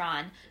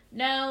Ultron.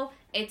 No,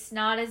 It's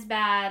not as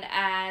bad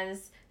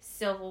as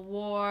Civil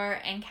War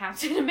and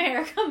Captain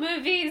America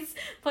movies,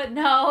 but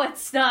no,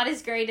 it's not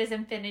as great as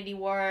Infinity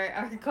War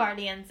or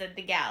Guardians of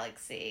the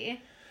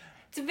Galaxy.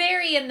 It's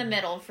very in the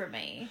middle for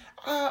me.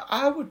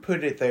 I would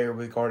put it there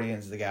with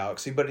Guardians of the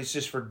Galaxy, but it's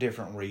just for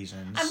different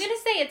reasons. I'm going to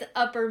say it's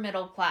upper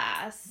middle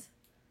class.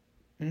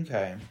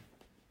 Okay.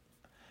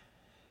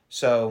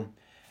 So,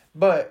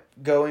 but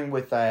going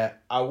with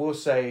that, I will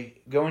say,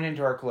 going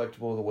into our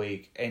collectible of the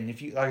week, and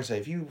if you, like I say,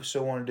 if you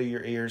still want to do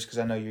your ears, because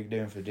I know you're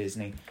doing for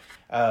Disney,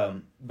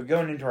 but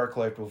going into our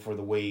collectible for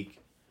the week,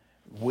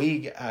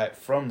 we got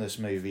from this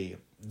movie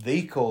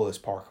the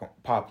coolest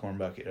popcorn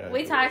bucket of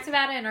We the talked week.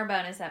 about it in our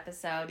bonus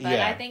episode, but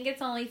Yeah. I think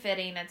it's only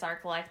fitting it's our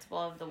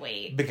collectible of the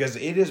week. Because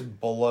it is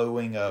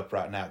blowing up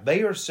right now.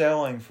 They are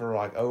selling for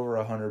like over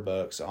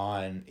 $100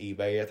 on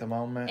eBay at the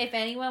moment. If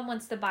anyone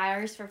wants to buy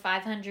ours for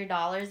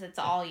 $500, it's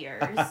all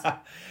yours.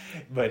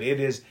 But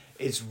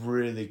it's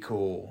really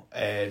cool,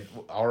 and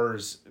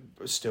ours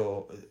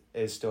still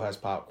has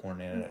popcorn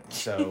in it.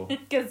 So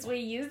Because we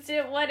used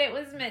it what it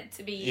was meant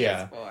to be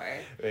used for.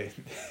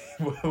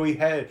 we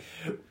had,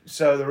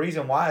 so the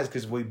reason why is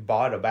because we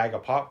bought a bag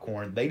of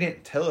popcorn. They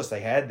didn't tell us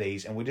they had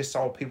these, and we just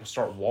saw people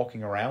start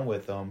walking around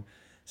with them.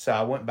 So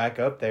I went back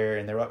up there,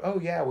 and they were like, "Oh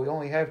yeah, we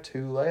only have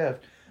 2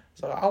 left."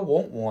 So I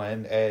want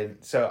one, and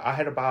so I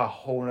had to buy a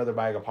whole other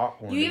bag of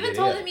popcorn. You even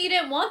told them you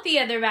didn't want the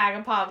other bag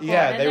of popcorn.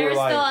 Yeah, and they they were were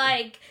like- still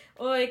like,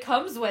 "Oh, it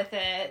comes with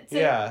it."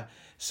 Yeah.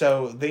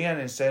 So then,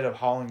 instead of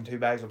hauling 2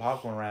 bags of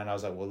popcorn around, I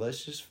was like, well,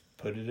 let's just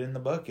put it in the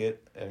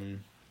bucket.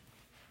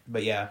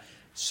 But yeah,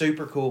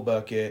 super cool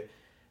bucket.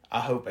 I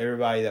hope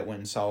everybody that went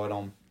and saw it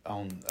on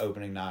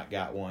opening night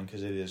got one,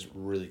 because it is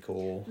really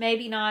cool.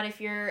 Maybe not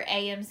if your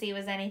AMC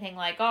was anything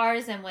like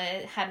ours and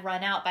had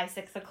run out by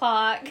 6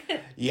 o'clock.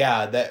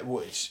 Yeah,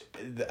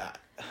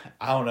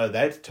 I don't know.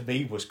 That to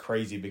me was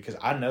crazy, because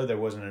I know there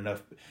wasn't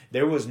enough.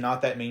 There was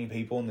not that many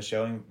people in the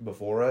showing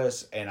before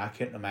us, and I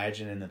couldn't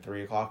imagine in the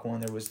 3 o'clock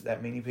one there was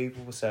that many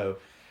people. So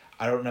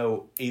I don't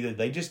know. Either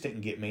they just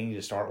didn't get many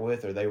to start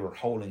with, or they were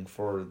holding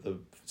for the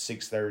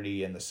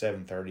 6:30 and the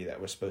 7:30 that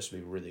was supposed to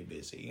be really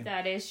busy.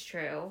 That is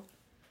true.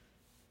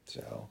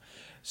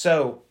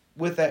 So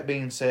with that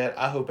being said,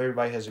 I hope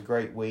everybody has a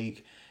great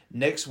week.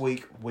 Next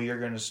week, we are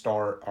going to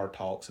start our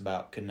talks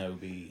about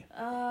Kenobi.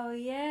 Oh,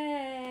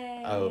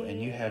 yay. Oh,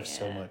 and you have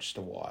so much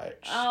to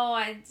watch. Oh,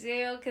 I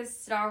do, because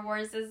Star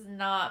Wars is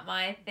not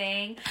my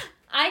thing.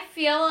 I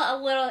feel a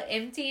little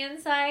empty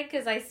inside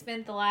because I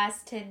spent the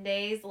last 10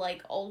 days,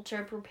 like,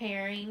 ultra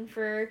preparing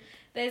for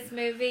this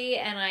movie,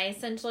 and I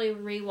essentially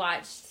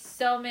rewatched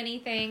so many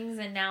things,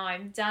 and now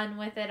I'm done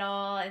with it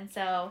all, and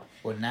so...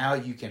 Well, now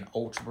you can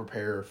ultra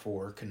prepare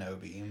for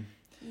Kenobi.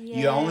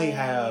 Yay.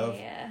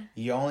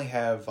 You only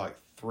have like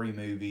 3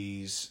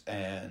 movies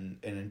and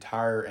an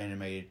entire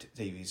animated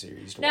TV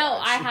series to watch. No,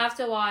 I have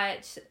to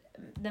watch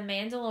The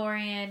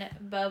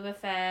Mandalorian, Boba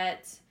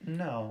Fett.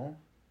 No.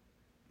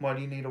 Why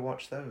do you need to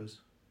watch those?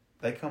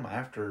 They come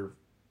after.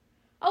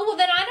 Oh, well,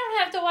 then I don't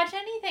have to watch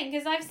anything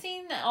because I've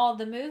seen all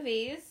the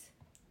movies.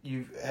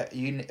 You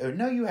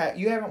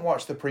haven't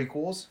watched the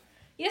prequels.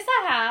 Yes,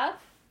 I have.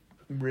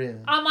 Really?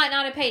 I might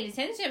not have paid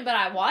attention, but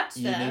I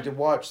watched them. You need to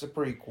watch the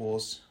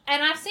prequels.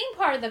 And I've seen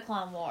part of the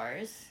Clone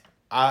Wars.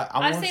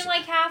 I've seen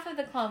like half of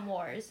the Clone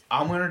Wars.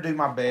 I'm going to do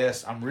my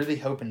best. I'm really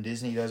hoping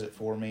Disney does it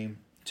for me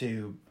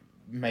to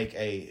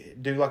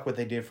do like what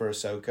they did for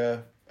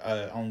Ahsoka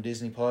on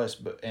Disney Plus,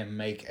 and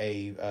make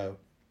an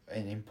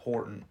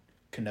important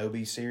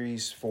Kenobi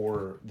series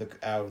for the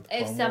Clone Wars.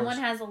 If someone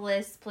has a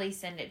list, please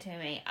send it to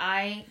me.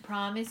 I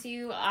promise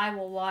you, I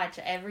will watch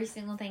every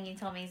single thing you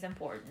tell me is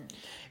important.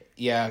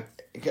 Yeah,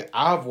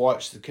 I've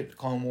watched the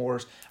Clone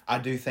Wars. I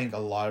do think a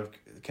lot of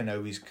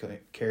Kenobi's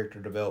character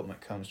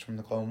development comes from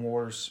the Clone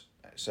Wars,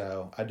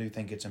 so I do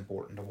think it's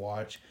important to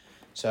watch.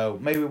 So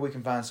maybe we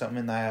can find something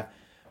in that.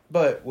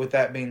 But with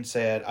that being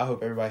said, I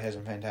hope everybody has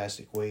a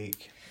fantastic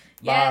week.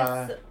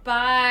 Bye. Yes,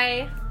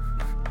 bye.